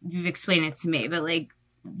mean, you've explained it to me, but like,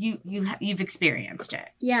 you've experienced it.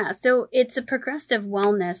 Yeah, so it's a progressive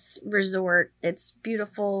wellness resort. It's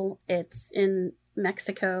beautiful. It's in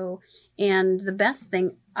Mexico. And the best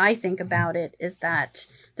thing I think about it is that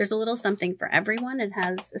there's a little something for everyone. It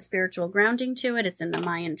has a spiritual grounding to it. It's in the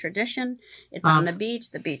Mayan tradition. It's on the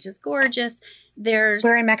beach. The beach is gorgeous.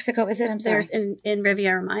 Where in Mexico is it? I'm sorry. There's in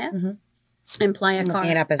Riviera Maya. Mm-hmm. In Playa Car,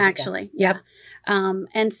 it up as actually. Yep.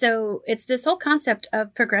 And so it's this whole concept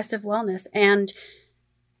of progressive wellness, and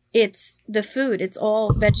it's the food. It's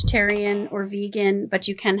all vegetarian or vegan, but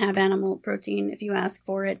you can have animal protein if you ask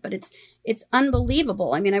for it. But it's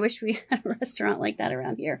unbelievable. I mean, I wish we had a restaurant like that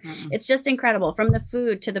around here. Mm-hmm. It's just incredible, from the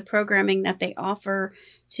food to the programming that they offer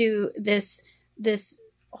to this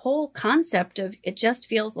whole concept of, it just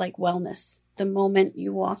feels like wellness the moment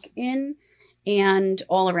you walk in. and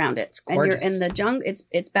all around it. And you're gorgeous. in the jungle.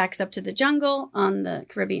 It's backs up to the jungle on the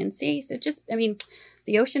Caribbean Sea. So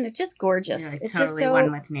the ocean, it's just gorgeous. You're, like, it's totally just so,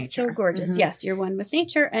 one with nature. so gorgeous. Mhm. Yes, you're one with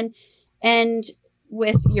nature and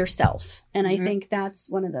with yourself. And I think that's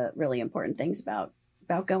one of the really important things about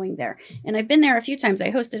going there. And I've been there a few times.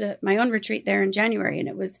 I hosted my own retreat there in January, and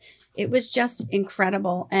it was just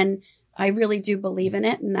incredible. And I really do believe in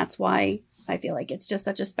it. And that's why I feel like it's just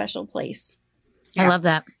such a special place. I love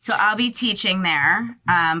that. So I'll be teaching there,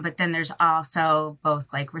 but then there's also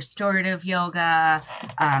both like restorative yoga,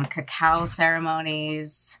 cacao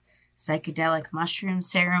ceremonies, psychedelic mushroom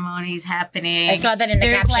ceremonies happening. I saw that in the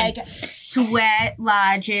There's caption. like sweat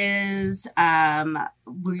lodges.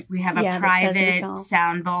 We have a Yeah, the private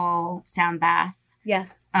Tezuka. sound bath.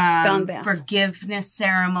 Yes. Gong bath. Forgiveness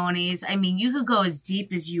ceremonies. I mean, you could go as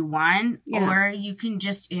deep as you want, Yeah. or you can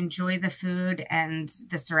just enjoy the food and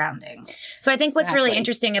the surroundings. So I think what's really Exactly.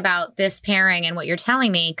 interesting about this pairing and what you're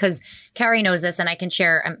telling me, because Carrie knows this and I can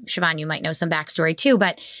share, Siobhan, you might know some backstory too,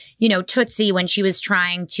 but Tootsie, when she was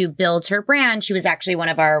trying to build her brand, she was actually one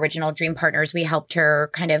of our original dream partners. We helped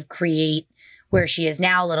her kind of create where she is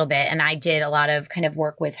now a little bit. And I did a lot of kind of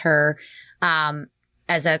work with her,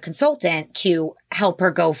 as a consultant to help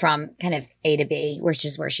her go from kind of A to B, which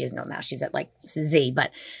is where she is now. She's at like Z,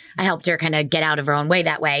 but I helped her kind of get out of her own way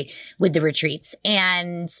that way with the retreats.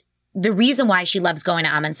 And the reason why she loves going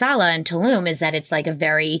to Amansala and Tulum is that it's like a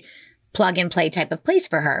very plug and play type of place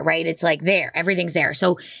for her, right? It's like there, everything's there.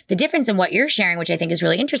 So the difference in what you're sharing, which I think is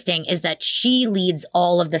really interesting, is that she leads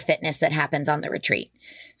all of the fitness that happens on the retreat.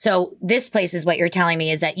 So this place is what you're telling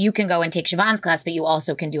me is that you can go and take Siobhan's class, but you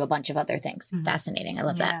also can do a bunch of other things. Mhm. Fascinating. I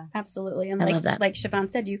love that. Absolutely. And I like love that. like Siobhan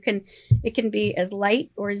said, it can be as light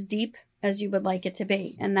or as deep as you would like it to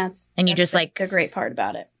be. And that's just like the great part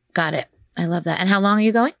about it. got it. I love that. And how long are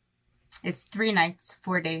you going? It's 3 nights,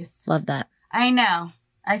 4 days. Love that. I know.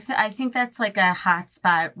 I think that's like a hot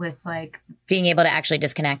spot with like Being able to actually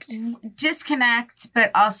disconnect. disconnect,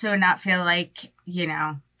 but also not feel like,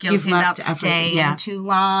 You've guilty about left effort, staying yeah. too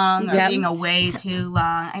long or Yep. being away too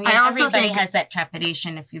long. I mean, I also everybody think- has that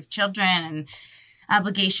trepidation if you have children and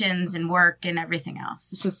obligations and work and everything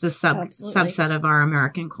It's else. just a Absolutely. subset of our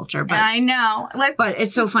American culture. But I know. but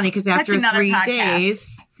it's so funny because That's after another 3 podcast.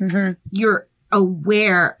 days, Mm-hmm. you're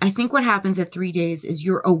aware. I think what happens at 3 days is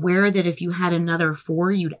you're aware that if you had another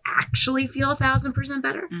 4, you'd actually feel 1,000%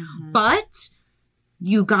 better. Mhm. But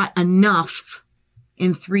you got enough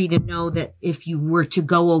in 3 to know that if you were to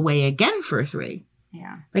go away again for 3,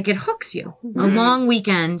 Yeah. like it hooks you. A long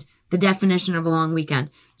weekend, the definition of a long weekend,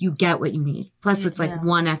 you get what you need. Plus, You it's like do.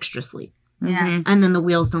 1 extra sleep. Yes. And then the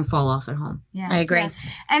wheels don't fall off at home. Yeah. I agree.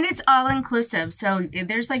 Yes. And it's all inclusive. So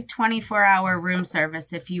there's like 24-hour room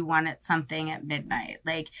service if you wanted something at midnight.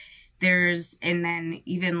 Like and then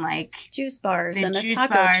even like Juice bars the and a juice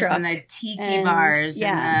taco bars truck. and the tiki and- bars.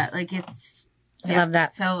 yeah. And it's. I love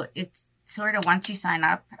that. So it's sort of once you sign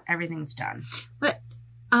up, everything's done. But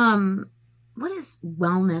what is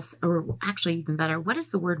wellness, or actually even better, what does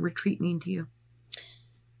the word retreat mean to you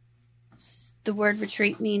The word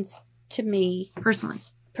retreat means to me personally?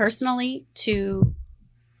 to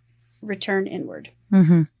return inward.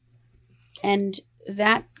 Mm-hmm. And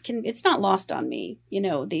that it's not lost on me,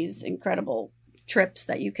 these incredible trips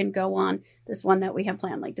that you can go on. This one that we have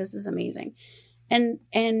planned, like this is amazing. And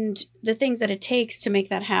the things that it takes to make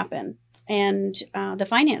that happen, and the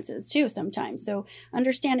finances too sometimes. So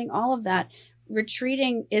understanding all of that,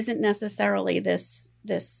 retreating isn't necessarily this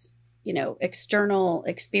external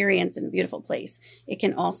experience in a beautiful place. It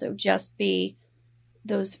can also just be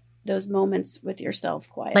those moments with yourself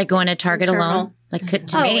quiet. Like going to Target Internal. alone. Like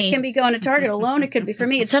to Oh, me. it can be going to Target alone. It could be for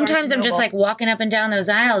me. It's Sometimes Barnes I'm just Noble. like walking up and down those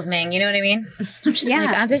aisles, man. You know what I mean? I'm just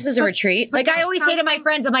Yeah. like, this is a retreat. Like I always say to my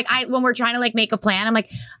friends, I'm like, when we're trying to like make a plan, I'm like,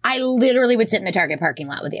 I literally would sit in the Target parking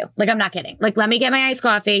lot with you. Like, I'm not kidding. Like, let me get my iced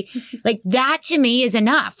coffee. Like that to me is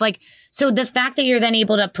enough. Like, so the fact that you're then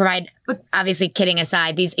able to provide, obviously kidding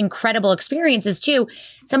aside, these incredible experiences too,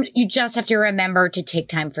 you just have to remember to take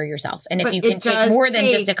time for yourself. And if But you can it take does more than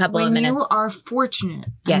take- just a couple of when minutes. you are fortunate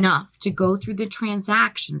Yes. enough to go through the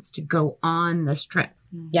transactions to go on this trip,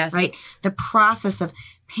 Yes. right? The process of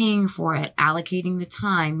paying for it, allocating the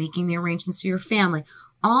time, making the arrangements for your family,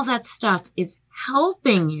 all that stuff is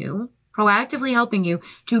proactively helping you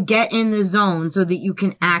to get in the zone so that you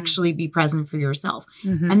can actually be present for yourself.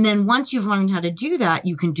 Mhm. And then once you've learned how to do that,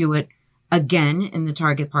 you can do it again in the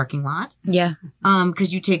Target parking lot. Yeah.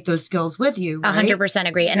 Because you take those skills with you. Right? 100%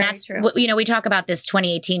 agree. And Very that's, true. we talk about this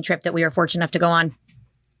 2018 trip that we were fortunate enough to go on.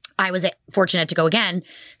 I was fortunate to go again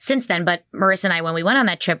since then, but Marissa and I, when we went on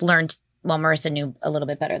that trip, learned well, Marissa knew a little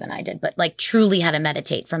bit better than I did, but like truly how to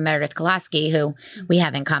meditate from Meredith Kolaski, who we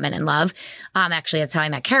have in common and love. Actually, that's how I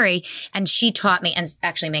met Kerry. And she taught me, and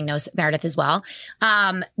actually Meg knows Meredith as well,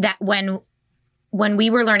 that when we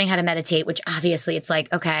were learning how to meditate, which obviously it's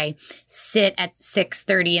like, okay, sit at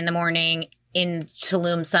 6:30 in the morning in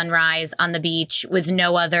Tulum sunrise on the beach with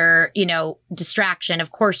no other, distraction.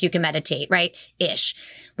 Of course you can meditate, right?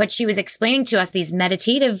 Ish. But she was explaining to us these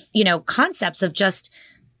meditative, concepts of just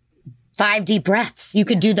 5 deep breaths. You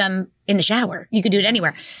could do them in the shower. You could do it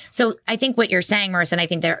anywhere. So I think what you're saying, Marissa, and I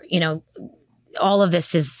think that, all of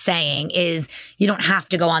this is saying is you don't have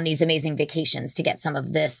to go on these amazing vacations to get some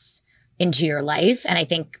of this into your life. And I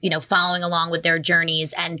think, following along with their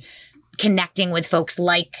journeys and connecting with folks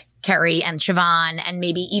like Kerry and Siobhan, and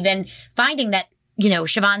maybe even finding that,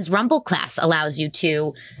 Siobhan's Rumble class allows you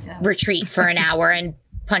to retreat for an hour and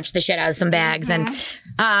punch the shit out of some bags and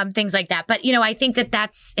things like that. But, I think that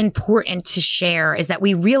that's important to share, is that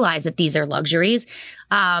we realize that these are luxuries.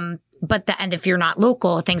 But and if you're not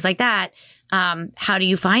local, things like that, how do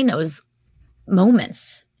you find those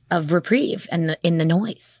moments of reprieve and in the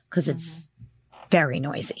noise? Because it's very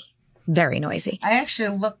noisy. Very noisy. I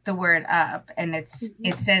actually looked the word up, and it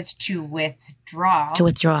says to withdraw. To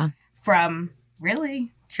withdraw. From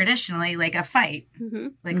really traditionally like a fight,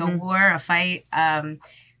 like a war, a fight.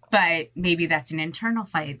 But maybe that's an internal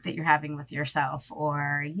fight that you're having with yourself,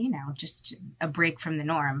 or, just a break from the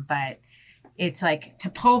norm. But it's like to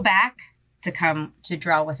pull back, to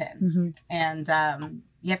draw within. And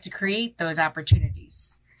you have to create those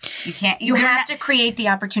opportunities. You have to create the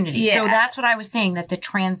opportunity. Yeah. So that's what I was saying, that the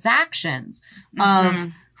transactions of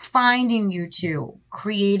finding you two,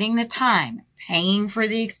 creating the time, paying for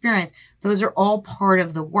the experience, those are all part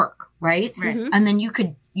of the work, right? And then you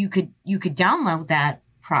could download that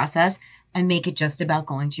process and make it just about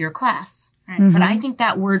going to your class. But I think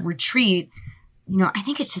that word retreat, I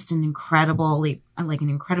think it's just an incredibly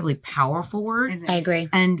powerful word. I agree.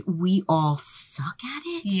 And we all suck at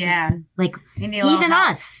it. Yeah. Like even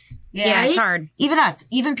us. Yeah, right? it's hard. Even us.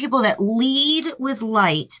 Even people that lead with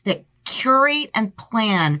light, that curate and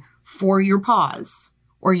plan for your pause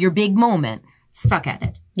or your big moment, suck at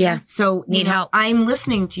it. Yeah. So Need help. I'm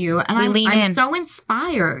listening to you, and I'm in. so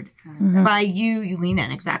inspired by you. You lean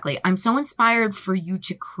in, exactly. I'm so inspired for you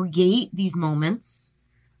to create these moments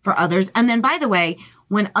for others. And then, by the way,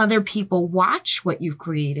 when other people watch what you've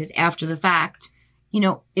created after the fact,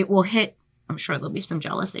 it will hit. I'm sure there'll be some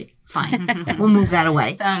jealousy. Fine. We'll move that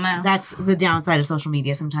away. That's the downside of social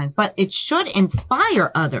media sometimes. But it should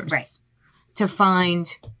inspire others to find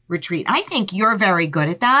retreat. I think you're very good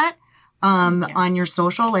at that on your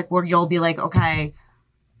social, like where you'll be like, okay,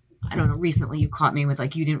 I don't know, recently you caught me with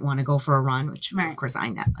like, you didn't want to go for a run, which of course I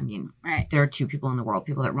know. I mean, there are two people in the world,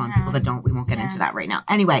 people that run, people that don't. We won't get into that right now.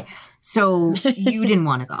 Anyway, so you didn't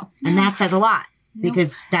want to go. And that says a lot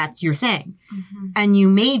because that's your thing. And you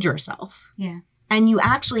made yourself. Yeah. And you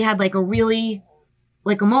actually had like a really,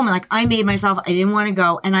 like a moment, like I made myself, I didn't want to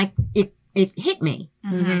go. And it hit me.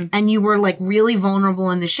 And you were like really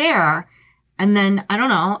vulnerable in the share. And then, I don't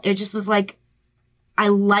know, it just was like, I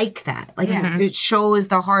like that. Like it shows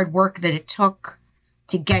the hard work that it took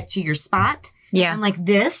to get to your spot. Yeah. And like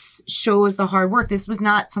this shows the hard work. This was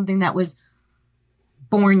not something that was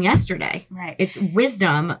born yesterday. Right. It's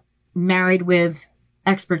wisdom married with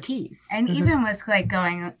expertise. And even with like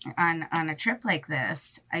going on a trip like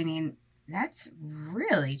this, I mean, that's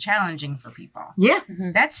really challenging for people. Yeah.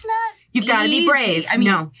 That's not You've got to be brave. I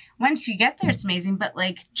mean, once you get there, it's amazing. But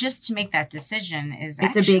like just to make that decision is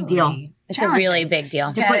It's a big deal. It's a really big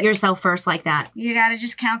deal. To put yourself first like that. You got to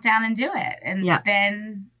just count down and do it. And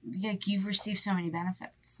then like, you've received so many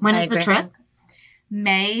benefits. When is the trip?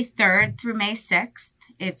 May 3rd through May 6th.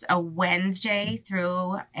 It's a Wednesday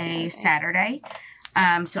through a Saturday.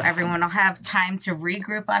 So everyone will have time to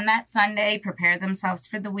regroup on that Sunday, prepare themselves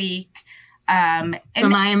for the week. So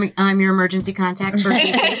I'm your emergency contact for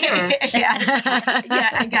DC? Yeah,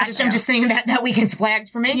 I got you. I'm just saying that weekend's flagged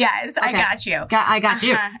for me? Yes, okay. I got you. I got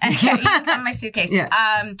you. Okay, you got my suitcase. Yeah.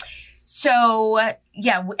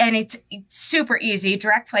 And it's super easy.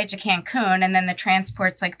 Direct flight to Cancun, and then the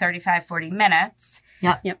transport's like 35, 40 minutes.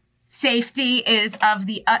 Yep. Safety is of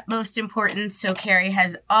the utmost importance. So Kerry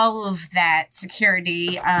has all of that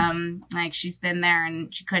security. Like she's been there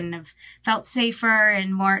and she couldn't have felt safer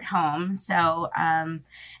and more at home. So, and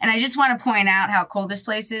I just want to point out how cool this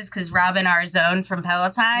place is because Robin Arzone from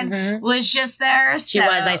Peloton was just there. She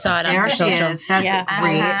was. I saw it on her social. That's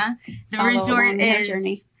great. The resort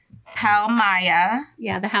is Palmaya.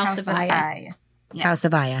 Yeah, the House of Aya. House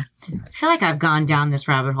of Aya. I feel like I've gone down this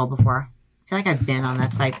rabbit hole before. feel like I've been on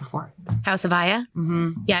that site before. House of Aya.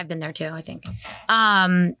 Mm-hmm. Yeah, I've been there too, I think.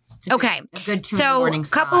 Okay. A good 2 So morning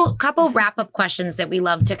couple wrap up questions that we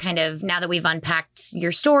love to kind of, now that we've unpacked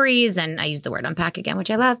your stories, and I use the word unpack again,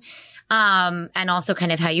 which I love. And also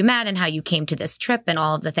kind of how you met and how you came to this trip and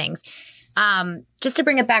all of the things. Just to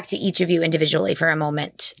bring it back to each of you individually for a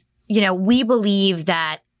moment. You know, we believe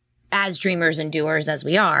that as dreamers and doers as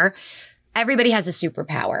we are, everybody has a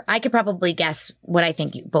superpower. I could probably guess what I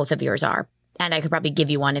think both of yours are. And I could probably give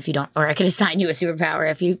you one if you don't, or I could assign you a superpower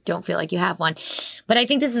if you don't feel like you have one. But I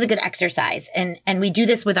think this is a good exercise. And we do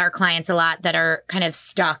this with our clients a lot that are kind of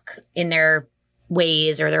stuck in their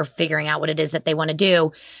ways, or they're figuring out what it is that they want to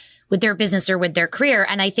do with their business or with their career.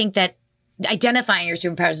 And I think that identifying your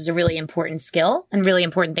superpowers is a really important skill and really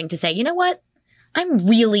important thing to say, you know what? I'm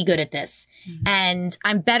really good at this and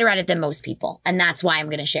I'm better at it than most people. And that's why I'm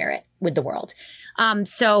going to share it with the world.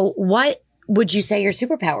 So what would you say your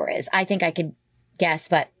superpower is? I think I could guess,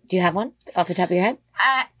 but do you have one off the top of your head?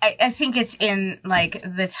 I think it's in like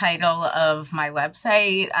the title of my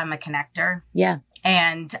website. I'm a connector. Yeah.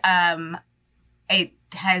 And it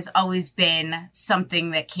has always been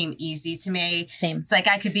something that came easy to me. Same. It's like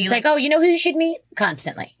I could be It's like, oh, you know who you should meet?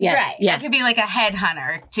 Constantly. Yeah. Right. Yeah. I could be like a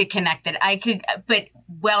headhunter to connect it. I could, but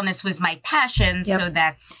wellness was my passion. Yep. So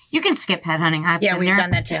that's. You can skip headhunting. Yeah, we've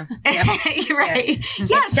done that too. Yep. You're right. Yeah.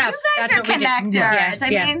 Yes, Tough. you guys That's are what we do. connectors. Yeah. I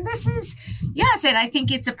Yeah. mean, this is, yes, and I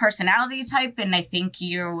think it's a personality type, and I think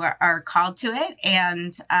you are called to it,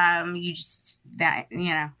 and you just, that,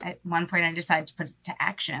 you know, at one point I decided to put it to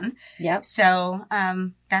action. Yep. So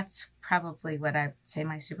that's probably what I would say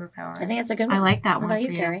my superpower is. I think that's a good one. I like that What one about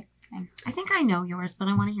for you, you. Carrie? I think I know yours, but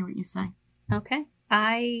I want to hear what you say. Okay.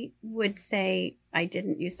 I would say I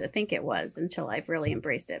didn't used to think it was until I've really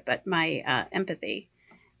embraced it. But my empathy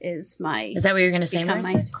is my Is that what you're going to say, become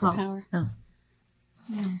my Marissa? superpower. Close. Oh.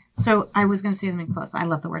 Yeah. So I was going to say something close. I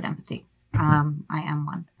love the word empathy. I am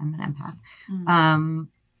one. I'm an empath.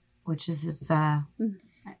 Which is it's a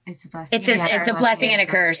blessing. It's a blessing and a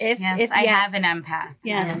curse. Yes, I have an empath.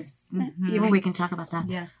 Yes. Mhm. Well, we can talk about that.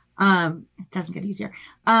 Yes. It doesn't get easier.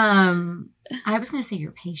 I was going to say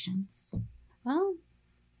your patience. Well,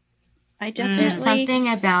 I There's definitely something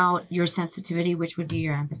about your sensitivity, which would be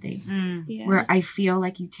your empathy, yeah. where I feel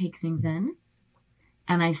like you take things in,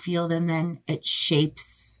 and I feel them, then it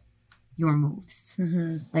shapes your moves.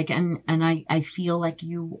 Mm-hmm. Like, and I feel like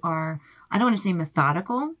you are, I don't want to say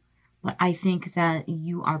methodical, but I think that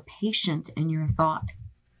you are patient in your thought.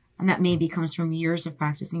 And that maybe comes from years of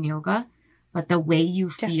practicing yoga, but the way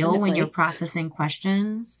you feel when Definitely. you're processing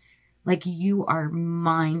questions, like you are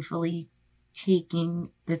mindfully taking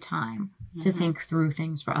the time to think through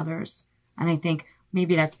things for others. And I think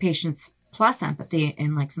maybe that's patience plus empathy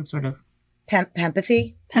in like some sort of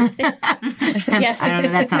Empathy? Yes. I don't know.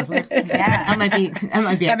 That sounds weird. Yeah. That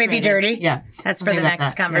might be X-rated. dirty. Yeah. That's for the Something like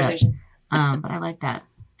next that. conversation. Yeah. But I like that.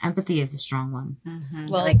 Empathy is a strong one. Mhm.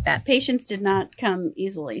 Well, I like that. patience did not come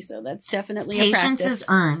easily, so that's definitely a Patience practice. is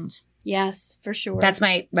earned. Yes, for sure. That's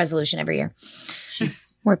my resolution every year.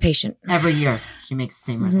 She's More patient. every year she makes the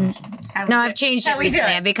same resolution. No, I've changed it How we do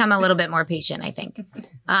recently. it. I've become a little bit more patient, I think.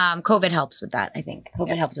 COVID helps with that, I think.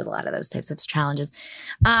 COVID helps with a lot of those types of challenges.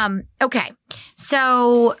 Okay.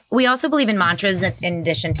 So we also believe in mantras in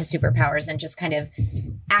addition to superpowers and just kind of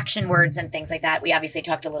action words and things like that. We obviously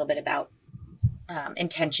talked a little bit about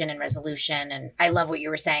intention and resolution. And I love what you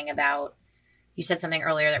were saying about, you said something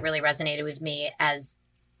earlier that really resonated with me as,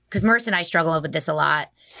 because Marissa and I struggle with this a lot,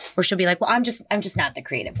 where she'll be like, well, I'm just not the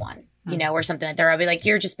creative one, you know, or something like that. Or I'll be like,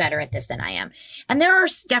 you're just better at this than I am. And there are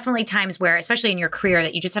definitely times where, especially in your career,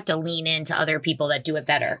 that you just have to lean into other people that do it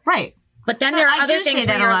better. Right. But then So there are I other do things say where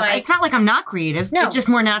that a you're lot. like, It's not like I'm not creative. No. It's just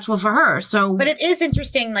more natural for her. So, but it is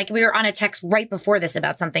interesting. Like we were on a text right before this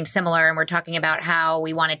about something similar, and we're talking about how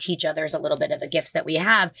we want to teach others a little bit of the gifts that we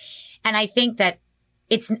have. And I think that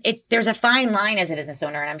there's a fine line as a business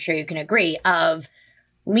owner, and I'm sure you can agree, of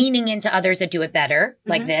leaning into others that do it better,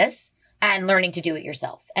 like this, and learning to do it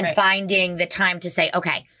yourself and Right. finding the time to say,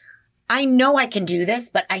 okay, I know I can do this,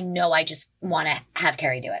 but I know I just want to have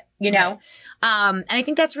Kerry do it, you know? And I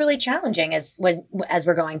think that's really challenging as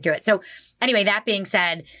we're going through it. So anyway, that being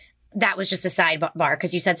said, that was just a sidebar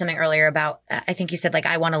because you said something earlier about, I think you said like,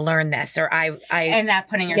 I want to learn this, or I And not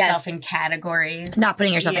putting yourself Yes. in categories. not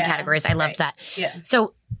putting yourself in Yeah. categories. I loved that. Yeah.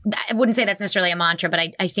 So I wouldn't say that's necessarily a mantra, but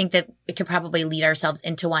I think that it could probably lead ourselves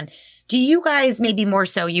into one. Do you guys, maybe more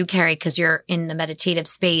so you, Kerry, because you're in the meditative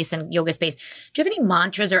space and yoga space, do you have any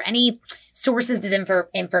mantras or any sources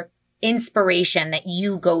of inspiration that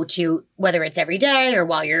you go to, whether it's every day or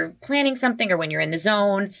while you're planning something or when you're in the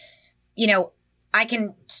zone? You know, I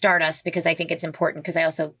can start us because I think it's important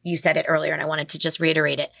because you said it earlier and I wanted to just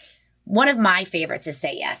reiterate it. One of my favorites is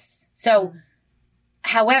say yes. So,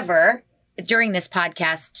 however, during this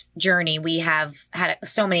podcast journey, we have had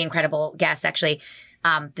so many incredible guests. Actually,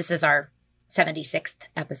 this is our 76th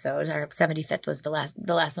episode. Our 75th was the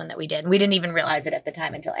last one that we did. We didn't even realize it at the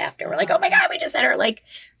time until after. We're like, oh my God, we just had our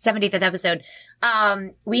 75th episode.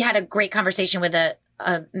 We had a great conversation with a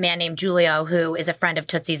man named Julio, who is a friend of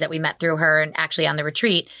Tootsie's that we met through her and actually on the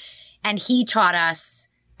retreat. And he taught us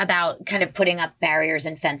about kind of putting up barriers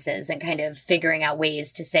and fences and kind of figuring out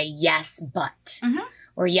ways to say yes, but,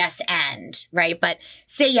 or yes, and, right? But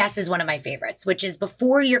say yes is one of my favorites, which is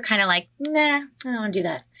before you're kind of like, nah, I don't want to do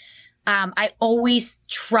that. I always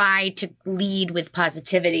try to lead with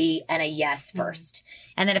positivity and a yes first.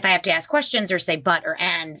 And then if I have to ask questions or say but or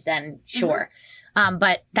and, then sure.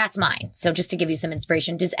 But that's mine. So just to give you some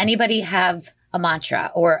inspiration, does anybody have a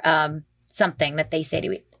mantra or something that they say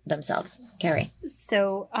to themselves? Kerry?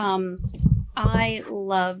 So I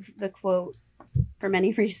love the quote for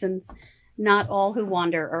many reasons. Not all who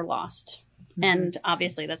wander are lost. And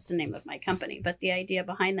obviously that's the name of my company. But the idea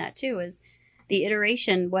behind that too is the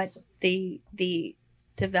iteration, what the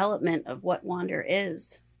development of what wander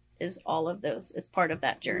is all of those. It's part of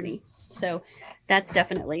that journey. So that's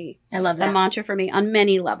definitely I love that. A mantra for me on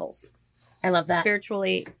many levels. I love that.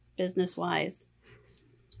 Spiritually, business wise.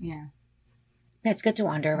 Yeah. It's good to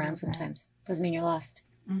wander around sometimes. Doesn't mean you're lost.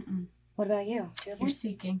 Mm-mm. What about you? Do you have You're one?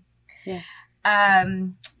 seeking. Yeah.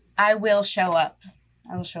 I will show up.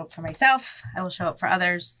 I will show up for myself. I will show up for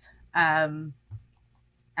others. I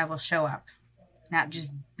will show up, not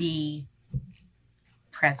just be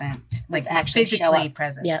present, like Actually show physically up.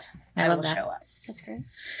 present. Yep. I love will that. show up. That's great.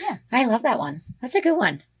 I love that one. That's a good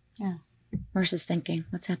one. Yeah. Versus thinking,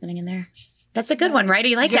 what's happening in there? That's a good one, right? Do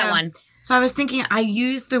you like that one? So I was thinking, I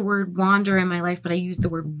use the word wander in my life, but I use the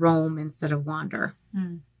word roam instead of wander.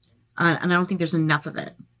 And I don't think there's enough of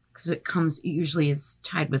it because it usually is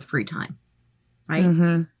tied with free time. Right.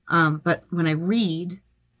 Mm-hmm. But when I'm reading,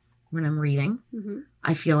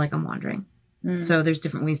 I feel like I'm wandering. So there's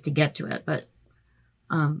different ways to get to it. But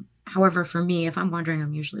however, for me, if I'm wandering,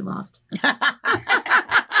 I'm usually lost.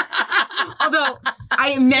 Although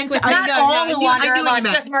I meant Not all who wander are lost,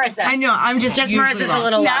 just Marissa. I know. I'm just Marissa's a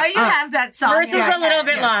little Now lost. you have that song. Marissa's a little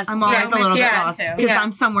bit lost. I'm always a little bit lost because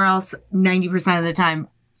I'm somewhere else 90% of the time.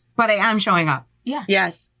 But I am showing up.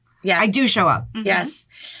 Yes. I do show up. Yes.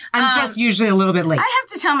 I'm just usually a little bit late. I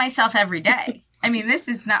have to tell myself every day. I mean,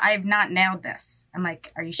 I've not nailed this. I'm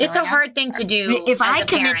like, are you showing It's a up? hard thing to do. If as I a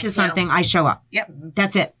commit parent, to something, I show up. Yep.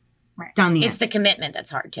 That's it. Right. Done the It's end. the commitment that's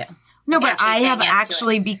hard too. No, Like but I actually have saying yes to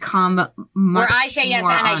actually become much Where I say yes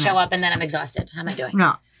more and I show honest. up and then I'm exhausted. How am I doing?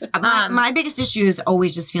 No. My biggest issue is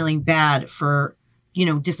always just feeling bad for,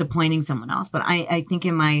 disappointing someone else. But I think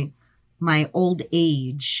in my old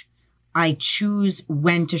age, I choose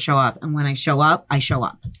when to show up. And when I show up, I show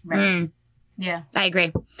up. Right. Yeah. I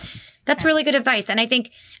agree. That's really good advice. And I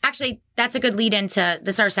think actually that's a good lead into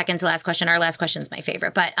this, our second to last question. Our last question is my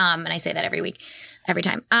favorite, but, and I say that every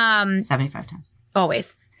time. 75 times.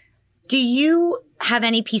 Always. Do you have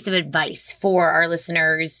any piece of advice for our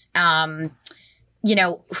listeners,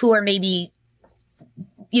 who are maybe,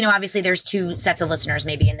 obviously there's two sets of listeners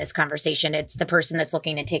maybe in this conversation. It's the person that's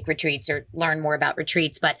looking to take retreats or learn more about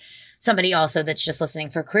retreats, but somebody also that's just listening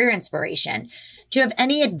for career inspiration. Do you have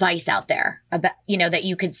any advice out there about, that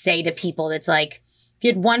you could say to people that's like, if you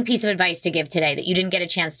had one piece of advice to give today that you didn't get a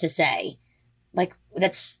chance to say, like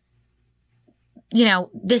that's,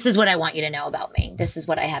 this is what I want you to know about me. This is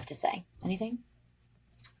what I have to say. Anything?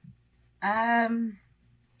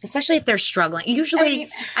 Especially if they're struggling. Usually,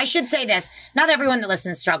 I should say this, not everyone that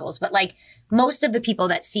listens struggles, but like most of the people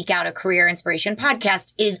that seek out a career inspiration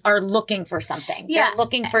podcast are looking for something. Yeah. They're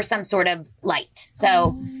looking for some sort of light.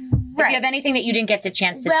 So if you have anything that you didn't get a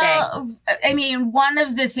chance to say. I mean, one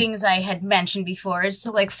of the things I had mentioned before is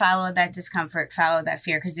to like follow that discomfort, follow that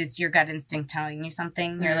fear, because it's your gut instinct telling you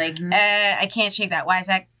something. You're like, I can't shake that. Why does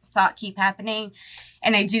that thought keep happening?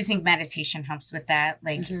 And I do think meditation helps with that.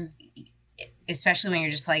 Like, especially when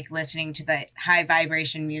you're just like listening to the high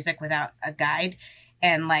vibration music without a guide.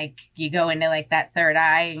 And like you go into like that third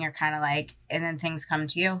eye and you're kind of like, and then things come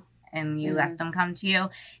to you and you let them come to you.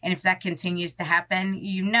 And if that continues to happen,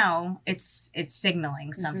 it's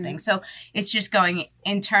signaling something. So it's just going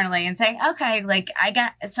internally and saying, okay, like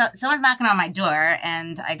someone's knocking on my door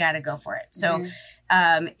and I got to go for it. So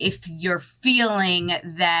if you're feeling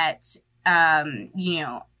that,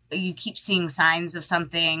 you keep seeing signs of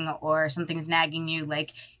something or something's nagging you,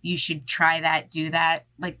 like you should try that, do that,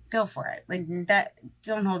 like go for it. Like that,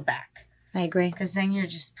 don't hold back. I agree. Because then you're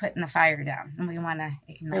just putting the fire down, and we want to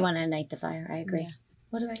ignite. We want to ignite the fire. I agree. Yes.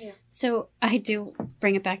 What about you? So I do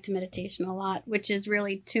bring it back to meditation a lot, which is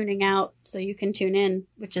really tuning out so you can tune in,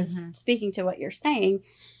 which is speaking to what you're saying,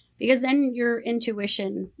 because then your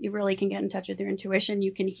intuition, you really can get in touch with your intuition.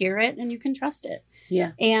 You can hear it and you can trust it.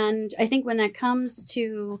 Yeah. And I think when that comes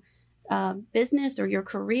to business or your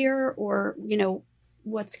career or, you know,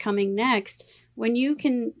 what's coming next, when you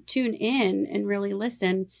can tune in and really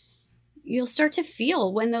listen, you'll start to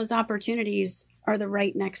feel when those opportunities are the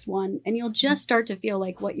right next one, and you'll just start to feel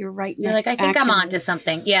like what your right You're next like, I think I'm action on to is.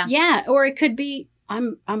 something. Yeah. Yeah, or it could be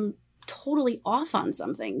I'm totally off on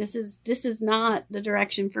something. This is not the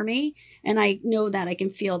direction for me, and I know that. I can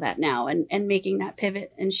feel that now, and making that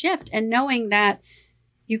pivot and shift, and knowing that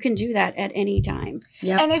you can do that at any time.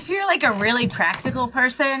 Yep. And if you're like a really practical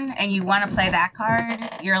person and you want to play that card,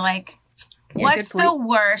 you're like, what's the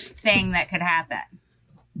worst thing that could happen?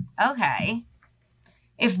 Okay.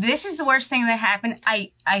 If this is the worst thing that happened,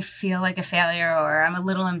 I feel like a failure, or I'm a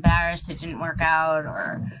little embarrassed it didn't work out,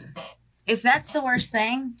 or if that's the worst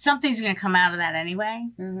thing, something's going to come out of that anyway.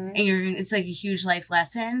 And it's like a huge life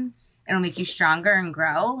lesson. It'll make you stronger and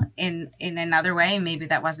grow in another way. Maybe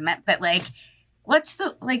that wasn't meant, but like, what's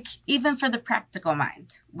the, like, even for the practical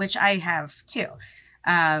mind, which I have too.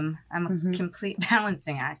 I'm a complete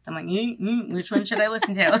balancing act. I'm like, which one should I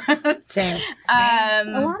listen to? Same. A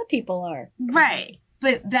lot of people are. Right.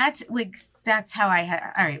 But that's how I had,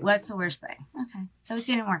 all right, what's the worst thing? Okay. So it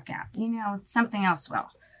didn't work out. You know, something else will.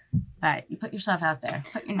 But you put yourself out there.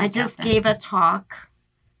 Put your I just gave a talk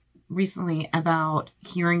recently about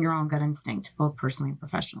hearing your own gut instinct, both personally and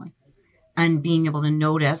professionally, and being able to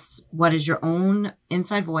notice what is your own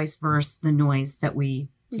inside voice versus the noise that we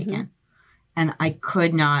take in. And I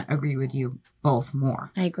could not agree with you both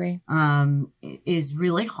more. I agree. It is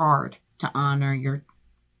really hard to honor your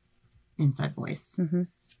inside voice.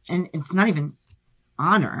 And it's not even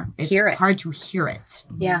honor. It's hard to hear it.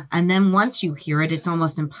 Yeah. And then once you hear it, it's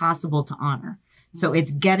almost impossible to honor. So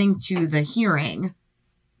it's getting to the hearing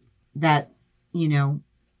that, you know,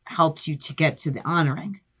 helps you to get to the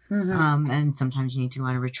honoring. And sometimes you need to go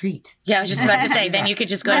on a retreat. Yeah, I was just about to say, then you could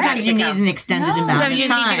just go to Sometimes Mexico. you need an extended amount of time. Sometimes you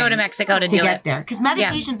just need to go to Mexico to do get it. there. Because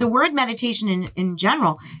meditation, the word meditation in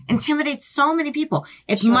general intimidates so many people.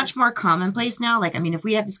 It's much more commonplace now. Like, I mean, if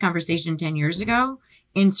we had this conversation 10 years ago,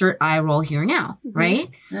 insert eye roll here now, right?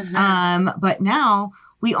 But now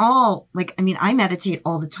we all, like, I mean, I meditate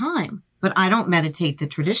all the time, but I don't meditate the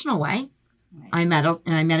traditional way. I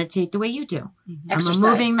meditate the way you do. I'm a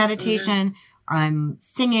moving meditation. I'm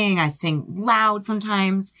singing. I sing loud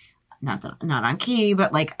sometimes, not on key,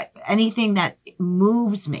 but like anything that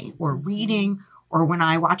moves me, or reading, or when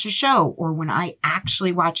I watch a show, or when I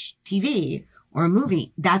actually watch TV or a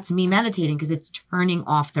movie, that's me meditating because it's turning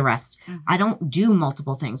off the rest. I don't do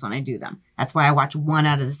multiple things when I do them. That's why I watch 1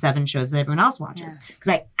 out of the 7 shows that everyone else watches,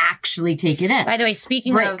 because I actually take it in. By the way,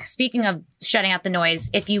 speaking of shutting out the noise,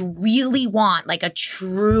 if you really want like a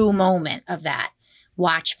true moment of that,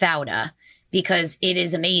 watch Fauda, because it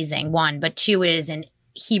is amazing, 1, but 2, it is in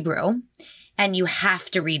Hebrew. And you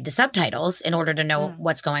have to read the subtitles in order to know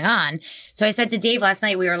what's going on. So I said to Dave last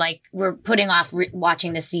night, we're putting off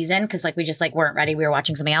watching this season because like we just like weren't ready. We were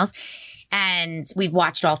watching something else. And we've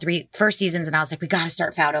watched all 3 first seasons. And I was like, we got to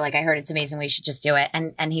start Fauda. Like I heard it's amazing. We should just do it.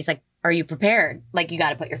 And he's like, are you prepared? Like you got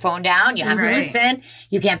to put your phone down. You have to listen.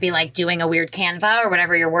 You can't be like doing a weird Canva or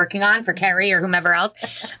whatever you're working on for Kerry or whomever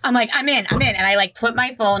else. I'm like, I'm in. And I like put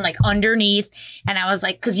my phone like underneath. And I was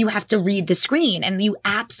like, because you have to read the screen and you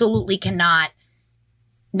absolutely cannot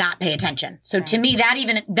not pay attention. So to me, that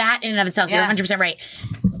in and of itself, you're 100% right.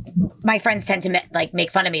 My friends tend to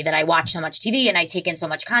make fun of me that I watch so much TV and I take in so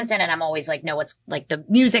much content and I'm always like, no, it's like the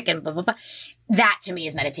music and blah, blah, blah. That to me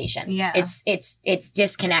is meditation. Yeah. It's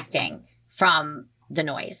disconnecting from the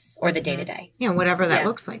noise or the day to day. Yeah, whatever that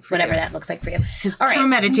looks like for whatever you. that looks like for you. All right. True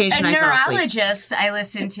meditation, A neurologist I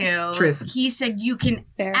listened to, Truth. He said you can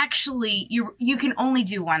actually, you can only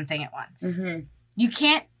do one thing at once. You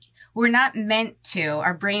can't, we're not meant to,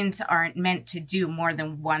 our brains aren't meant to do more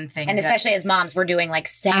than one thing. And especially as moms, we're doing like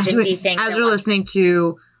 70 things. As you're listening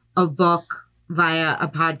to a book via a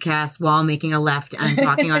podcast while making a left and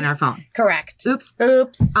talking on our phone. Correct. Oops.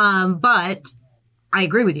 But I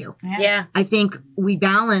agree with you. Yeah. I think we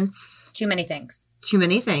balance too many things.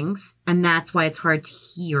 And that's why it's hard to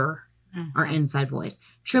hear our inside voice.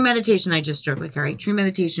 True meditation, I just joked with Kerry. True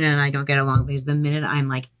meditation and I don't get along because the minute I'm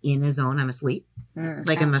like in a zone, I'm asleep.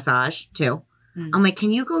 Like a massage too. I'm like,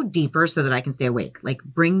 can you go deeper so that I can stay awake? Like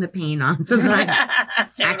bring the pain on so that I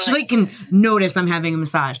actually can notice I'm having a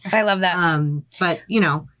massage. I love that. But you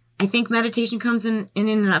know, I think meditation comes in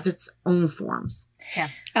and of its own forms. Yeah.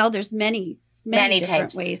 Oh, there's many different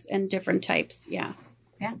types. ways and different types. Yeah.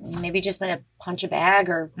 Yeah. Maybe just want to punch a bag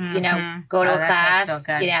or, go to a that class. does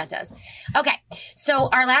feel good. Yeah, it does. Okay. So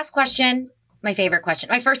our last question, my favorite question.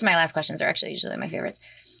 My first and my last questions are actually usually my favorites.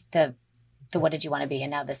 The what did you want to be?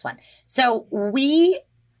 And now this one. So we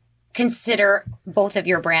consider both of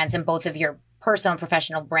your brands and both of your personal and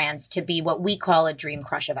professional brands to be what we call a dream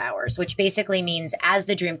crush of ours, which basically means as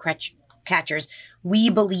the Dreamcatchers,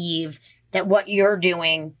 we believe that what you're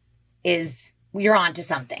doing is you're onto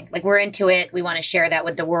something. Like we're into it. We want to share that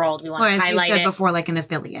with the world. We want to highlight you said it. before, like an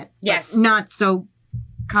affiliate. Yes. Not so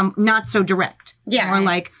direct. Yeah. More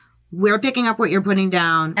like we're picking up what you're putting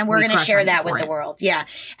down. And we're going to crush share on you that with for the it. world. Yeah.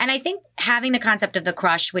 And I think having the concept of the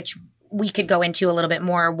crush, which we could go into a little bit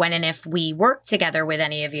more when and if we work together with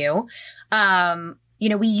any of you,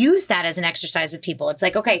 we use that as an exercise with people. It's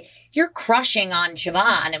like, okay, if you're crushing on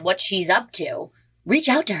Siobhan and what she's up to, reach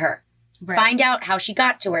out to her. Right. Find out how she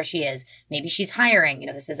got to where she is. Maybe she's hiring.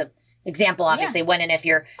 This is a example, obviously, when and if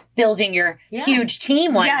you're building your huge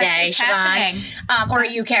team one day, it's Siobhan, or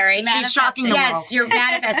you, Carrie. She's shocking the world. Yes, you're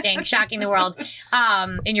manifesting, shocking the world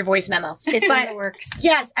in your voice memo. It's in the works.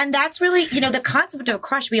 Yes, and that's really, the concept of a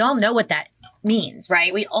crush, we all know what that means,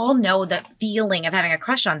 right? We all know the feeling of having a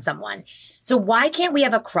crush on someone. So why can't we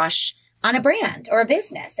have a crush on a brand or a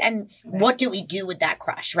business? And what do we do with that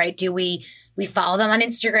crush, right? Do we follow them on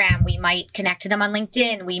Instagram? We might connect to them on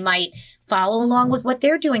LinkedIn. We might follow along with what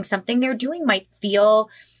they're doing. Something they're doing might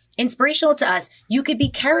feel inspirational to us. You could be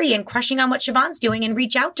Kerry and crushing on what Siobhan's doing and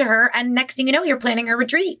reach out to her. And next thing you know, you're planning a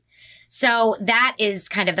retreat. So that is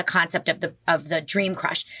kind of the concept of the dream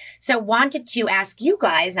crush. So wanted to ask you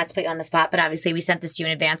guys, not to put you on the spot, but obviously we sent this to you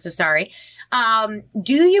in advance, so sorry.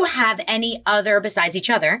 Do you have any other, besides each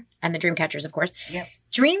other and the Dreamcatchers, of course,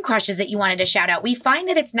 dream crushes that you wanted to shout out? We find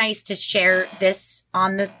that it's nice to share this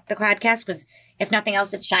on the podcast because if nothing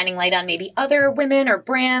else, it's shining light on maybe other women or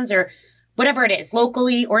brands or whatever it is,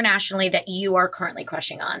 locally or nationally, that you are currently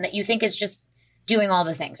crushing on, that you think is just doing all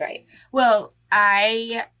the things right. Well,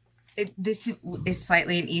 this is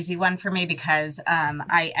slightly an easy one for me because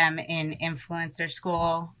I am in influencer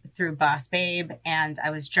school through Boss Babe, and I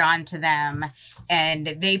was drawn to them,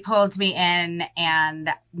 and they pulled me in and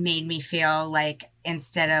made me feel like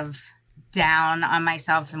instead of down on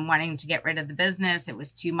myself and wanting to get rid of the business, it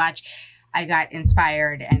was too much. I got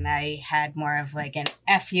inspired and I had more of like an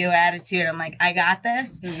F you attitude. I'm like, I got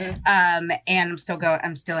this. And I'm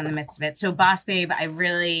still in the midst of it. So Boss Babe, I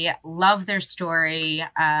really love their story.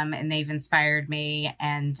 And they've inspired me.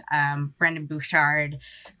 And Brendan Bouchard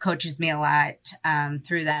coaches me a lot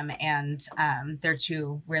through them. And they're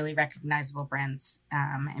two really recognizable brands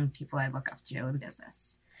and people I look up to in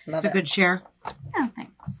business. It's a good share. Yeah,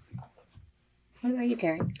 thanks. What about you,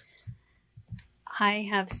 Carrie? I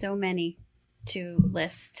have so many to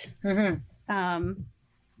list. And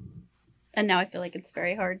now I feel like it's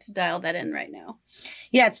very hard to dial that in right now.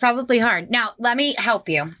 Yeah, it's probably hard. Now, let me help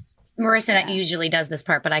you. Marissa usually does this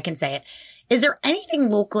part, but I can say it. Is there anything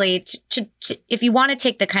locally to if you want to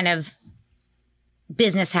take the kind of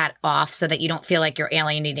business hat off so that you don't feel like you're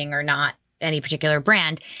alienating or not any particular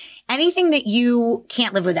brand, anything that you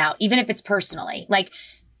can't live without, even if it's personally? Like,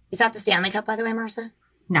 is that the Stanley Cup, by the way, Marissa?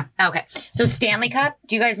 No. Okay. So Stanley Cup,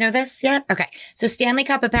 do you guys know this yet? Okay. So Stanley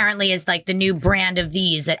Cup apparently is like the new brand of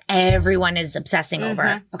these that everyone is obsessing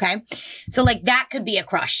over. Okay. So like that could be a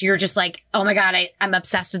crush. You're just like, oh my God, I'm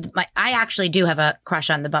obsessed with I actually do have a crush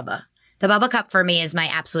on the Bubba. The Bubba Cup for me is my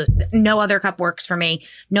absolute, no other cup works for me.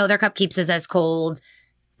 No other cup keeps us as cold.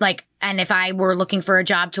 Like, and if I were looking for a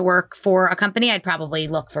job to work for a company, I'd probably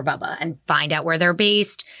look for Bubba and find out where they're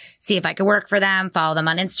based, see if I could work for them, follow them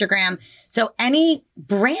on Instagram. So any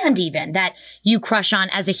brand even that you crush on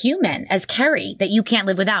as a human, as Kerry, that you can't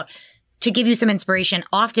live without. To give you some inspiration,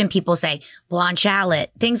 often people say Blonde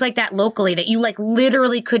Shallot, things like that locally that you like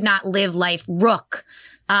literally could not live life. Rook,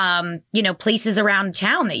 places around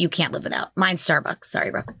town that you can't live without. Mine's Starbucks.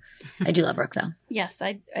 Sorry, Rook. I do love Rook though. Yes,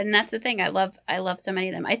 and that's the thing. I love so many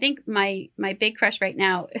of them. I think my big crush right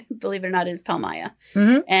now, believe it or not, is Palmaya.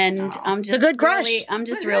 And I'm just it's a good crush.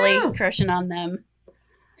 Really crushing on them.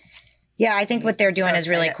 Yeah, I think what they're doing is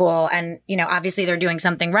really cool. And, obviously they're doing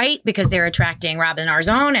something right because they're attracting Robin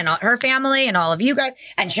Arzon and her family and all of you guys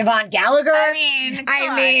and Siobhan Gallagher.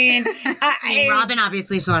 I mean, Robin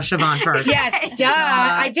obviously saw Siobhan first. Yes, duh.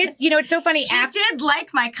 I did. It's so funny. She did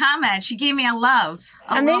like my comment. She gave me a love.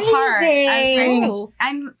 Amazing. Little heart.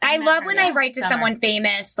 I love when I write to someone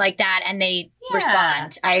famous like that and they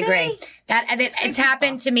respond. I agree. See? That and it's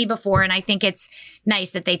happened to me before, and I think it's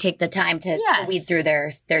nice that they take the time to weed through their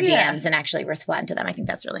DMs and actually respond to them. I think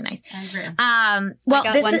that's really nice. I agree. Well, I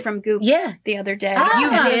got this one is from Goop the other day. You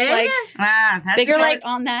And I was did? like, That's big good. heart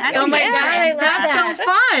on that. That's Oh a my good God, I brand love crush. that. So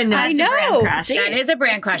fun. That's a brand know. crush. See? That is a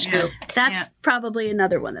brand crush, Goop. That's probably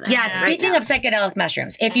another one that I Yeah, have right speaking now. of psychedelic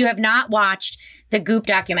mushrooms, if you have not watched the Goop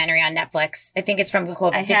documentary on Netflix, I think it's from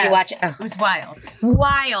COVID. I Did you have. watch it? Oh. It was wild.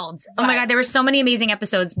 Wild. Oh my God, there were so many amazing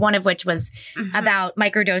episodes, one of which was about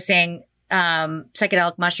microdosing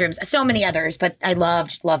psychedelic mushrooms, so many others, but I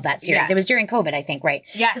loved that series. Yes. It was during COVID, I think, right?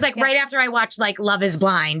 Yes. It was like right after I watched like Love is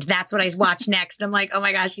Blind. That's what I watched next. I'm like, oh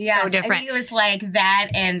my gosh, it's so I different. think it was like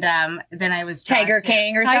that, and then I was Tiger drawn to-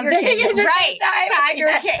 King or Tiger something. King. at the Right, same time. Tiger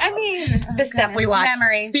King. I mean, The stuff we watch.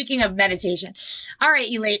 Memories. Speaking of meditation. All right,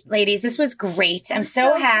 you ladies, this was great. I'm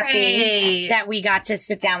so happy great. that we got to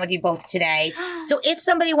sit down with you both today. So if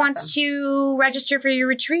somebody wants to register for your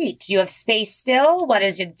retreat, do you have space still? What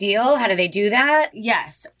is your deal? How do they do that?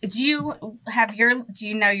 Yes. Do you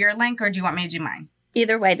know your link, or do you want me to do mine?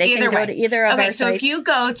 Either way, they Either can go way. to either of Okay, our so sites. if you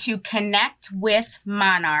go to Connect with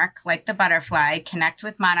Monarch, like the butterfly,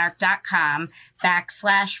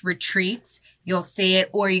 connectwithmonarch.com/retreats, you'll see it,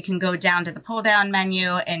 or you can go down to the pull down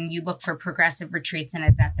menu and you look for progressive retreats, and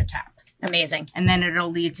it's at the top. Amazing. And then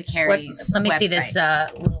it'll lead to Carrie's Let me see website. this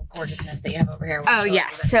little gorgeousness that you have over here. Oh,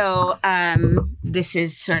 yes. So this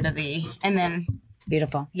is sort of and then,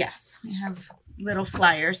 Beautiful. yes, we have little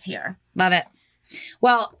flyers here. Love it.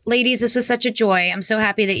 Well, ladies, this was such a joy. I'm so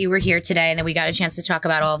happy that you were here today and that we got a chance to talk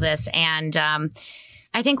about all of this. And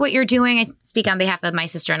I think what you're doing, I speak on behalf of my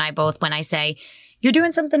sister and I both when I say you're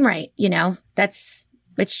doing something right. You know, it's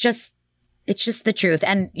just the truth.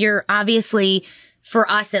 And you're obviously, for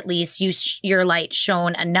us at least, your light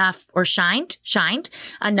shone enough or shined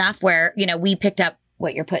enough where, you know, we picked up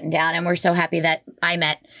what you're putting down. And we're so happy that I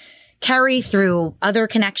met Kerry through other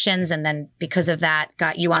connections, and then because of that,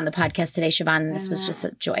 got you on the podcast today, Siobhan. This was just a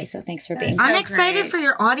joy. So thanks for being So here. I'm excited great. for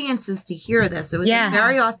your audiences to hear this. It was Yeah. a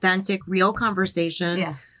very authentic, real conversation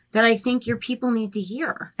Yeah. that I think your people need to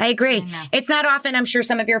hear. I agree. know. It's not often, I'm sure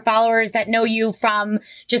some of your followers that know you from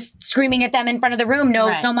just screaming at them in front of the room know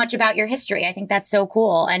Right. so much about your history. I think that's so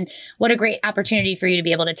cool. And what a great opportunity for you to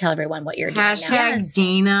be able to tell everyone what you're doing now. Hashtag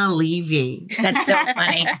Dana Levy. That's so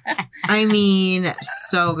funny. I mean,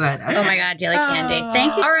 so good. Oh my God, do you like candy?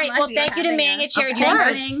 Thank you All so right. much Well, for thank you to having Ming us. and Shared Of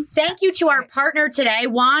Universe. course. Thank you to our partner today,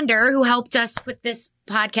 Wander, who helped us put this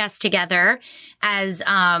podcast together. As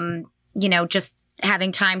you know, just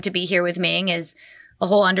having time to be here with Ming is a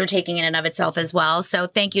whole undertaking in and of itself as well. So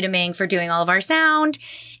thank you to Ming for doing all of our sound.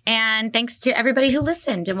 And thanks to everybody who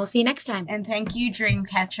listened. And we'll see you next time. And thank you,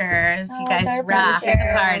 Dreamcatchers. You Oh, guys it's our rock at the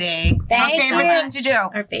pleasure. party. Thank Our favorite you. thing to do.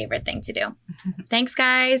 Our favorite thing to do. Thanks,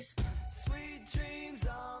 guys.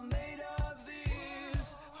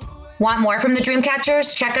 Want more from the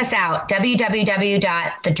Dreamcatchers? Check us out,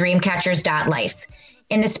 www.thedreamcatchers.life.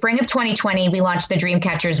 In the spring of 2020, we launched the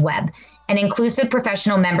Dreamcatchers Web, an inclusive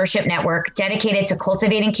professional membership network dedicated to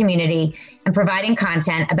cultivating community and providing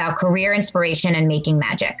content about career inspiration and making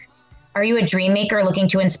magic. Are you a dream maker looking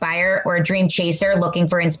to inspire or a dream chaser looking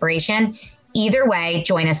for inspiration? Either way,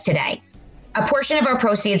 join us today. A portion of our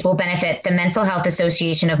proceeds will benefit the Mental Health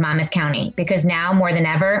Association of Monmouth County, because now more than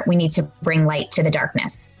ever, we need to bring light to the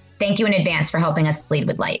darkness. Thank you in advance for helping us lead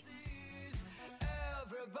with light.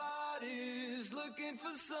 Everybody's looking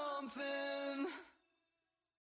for something.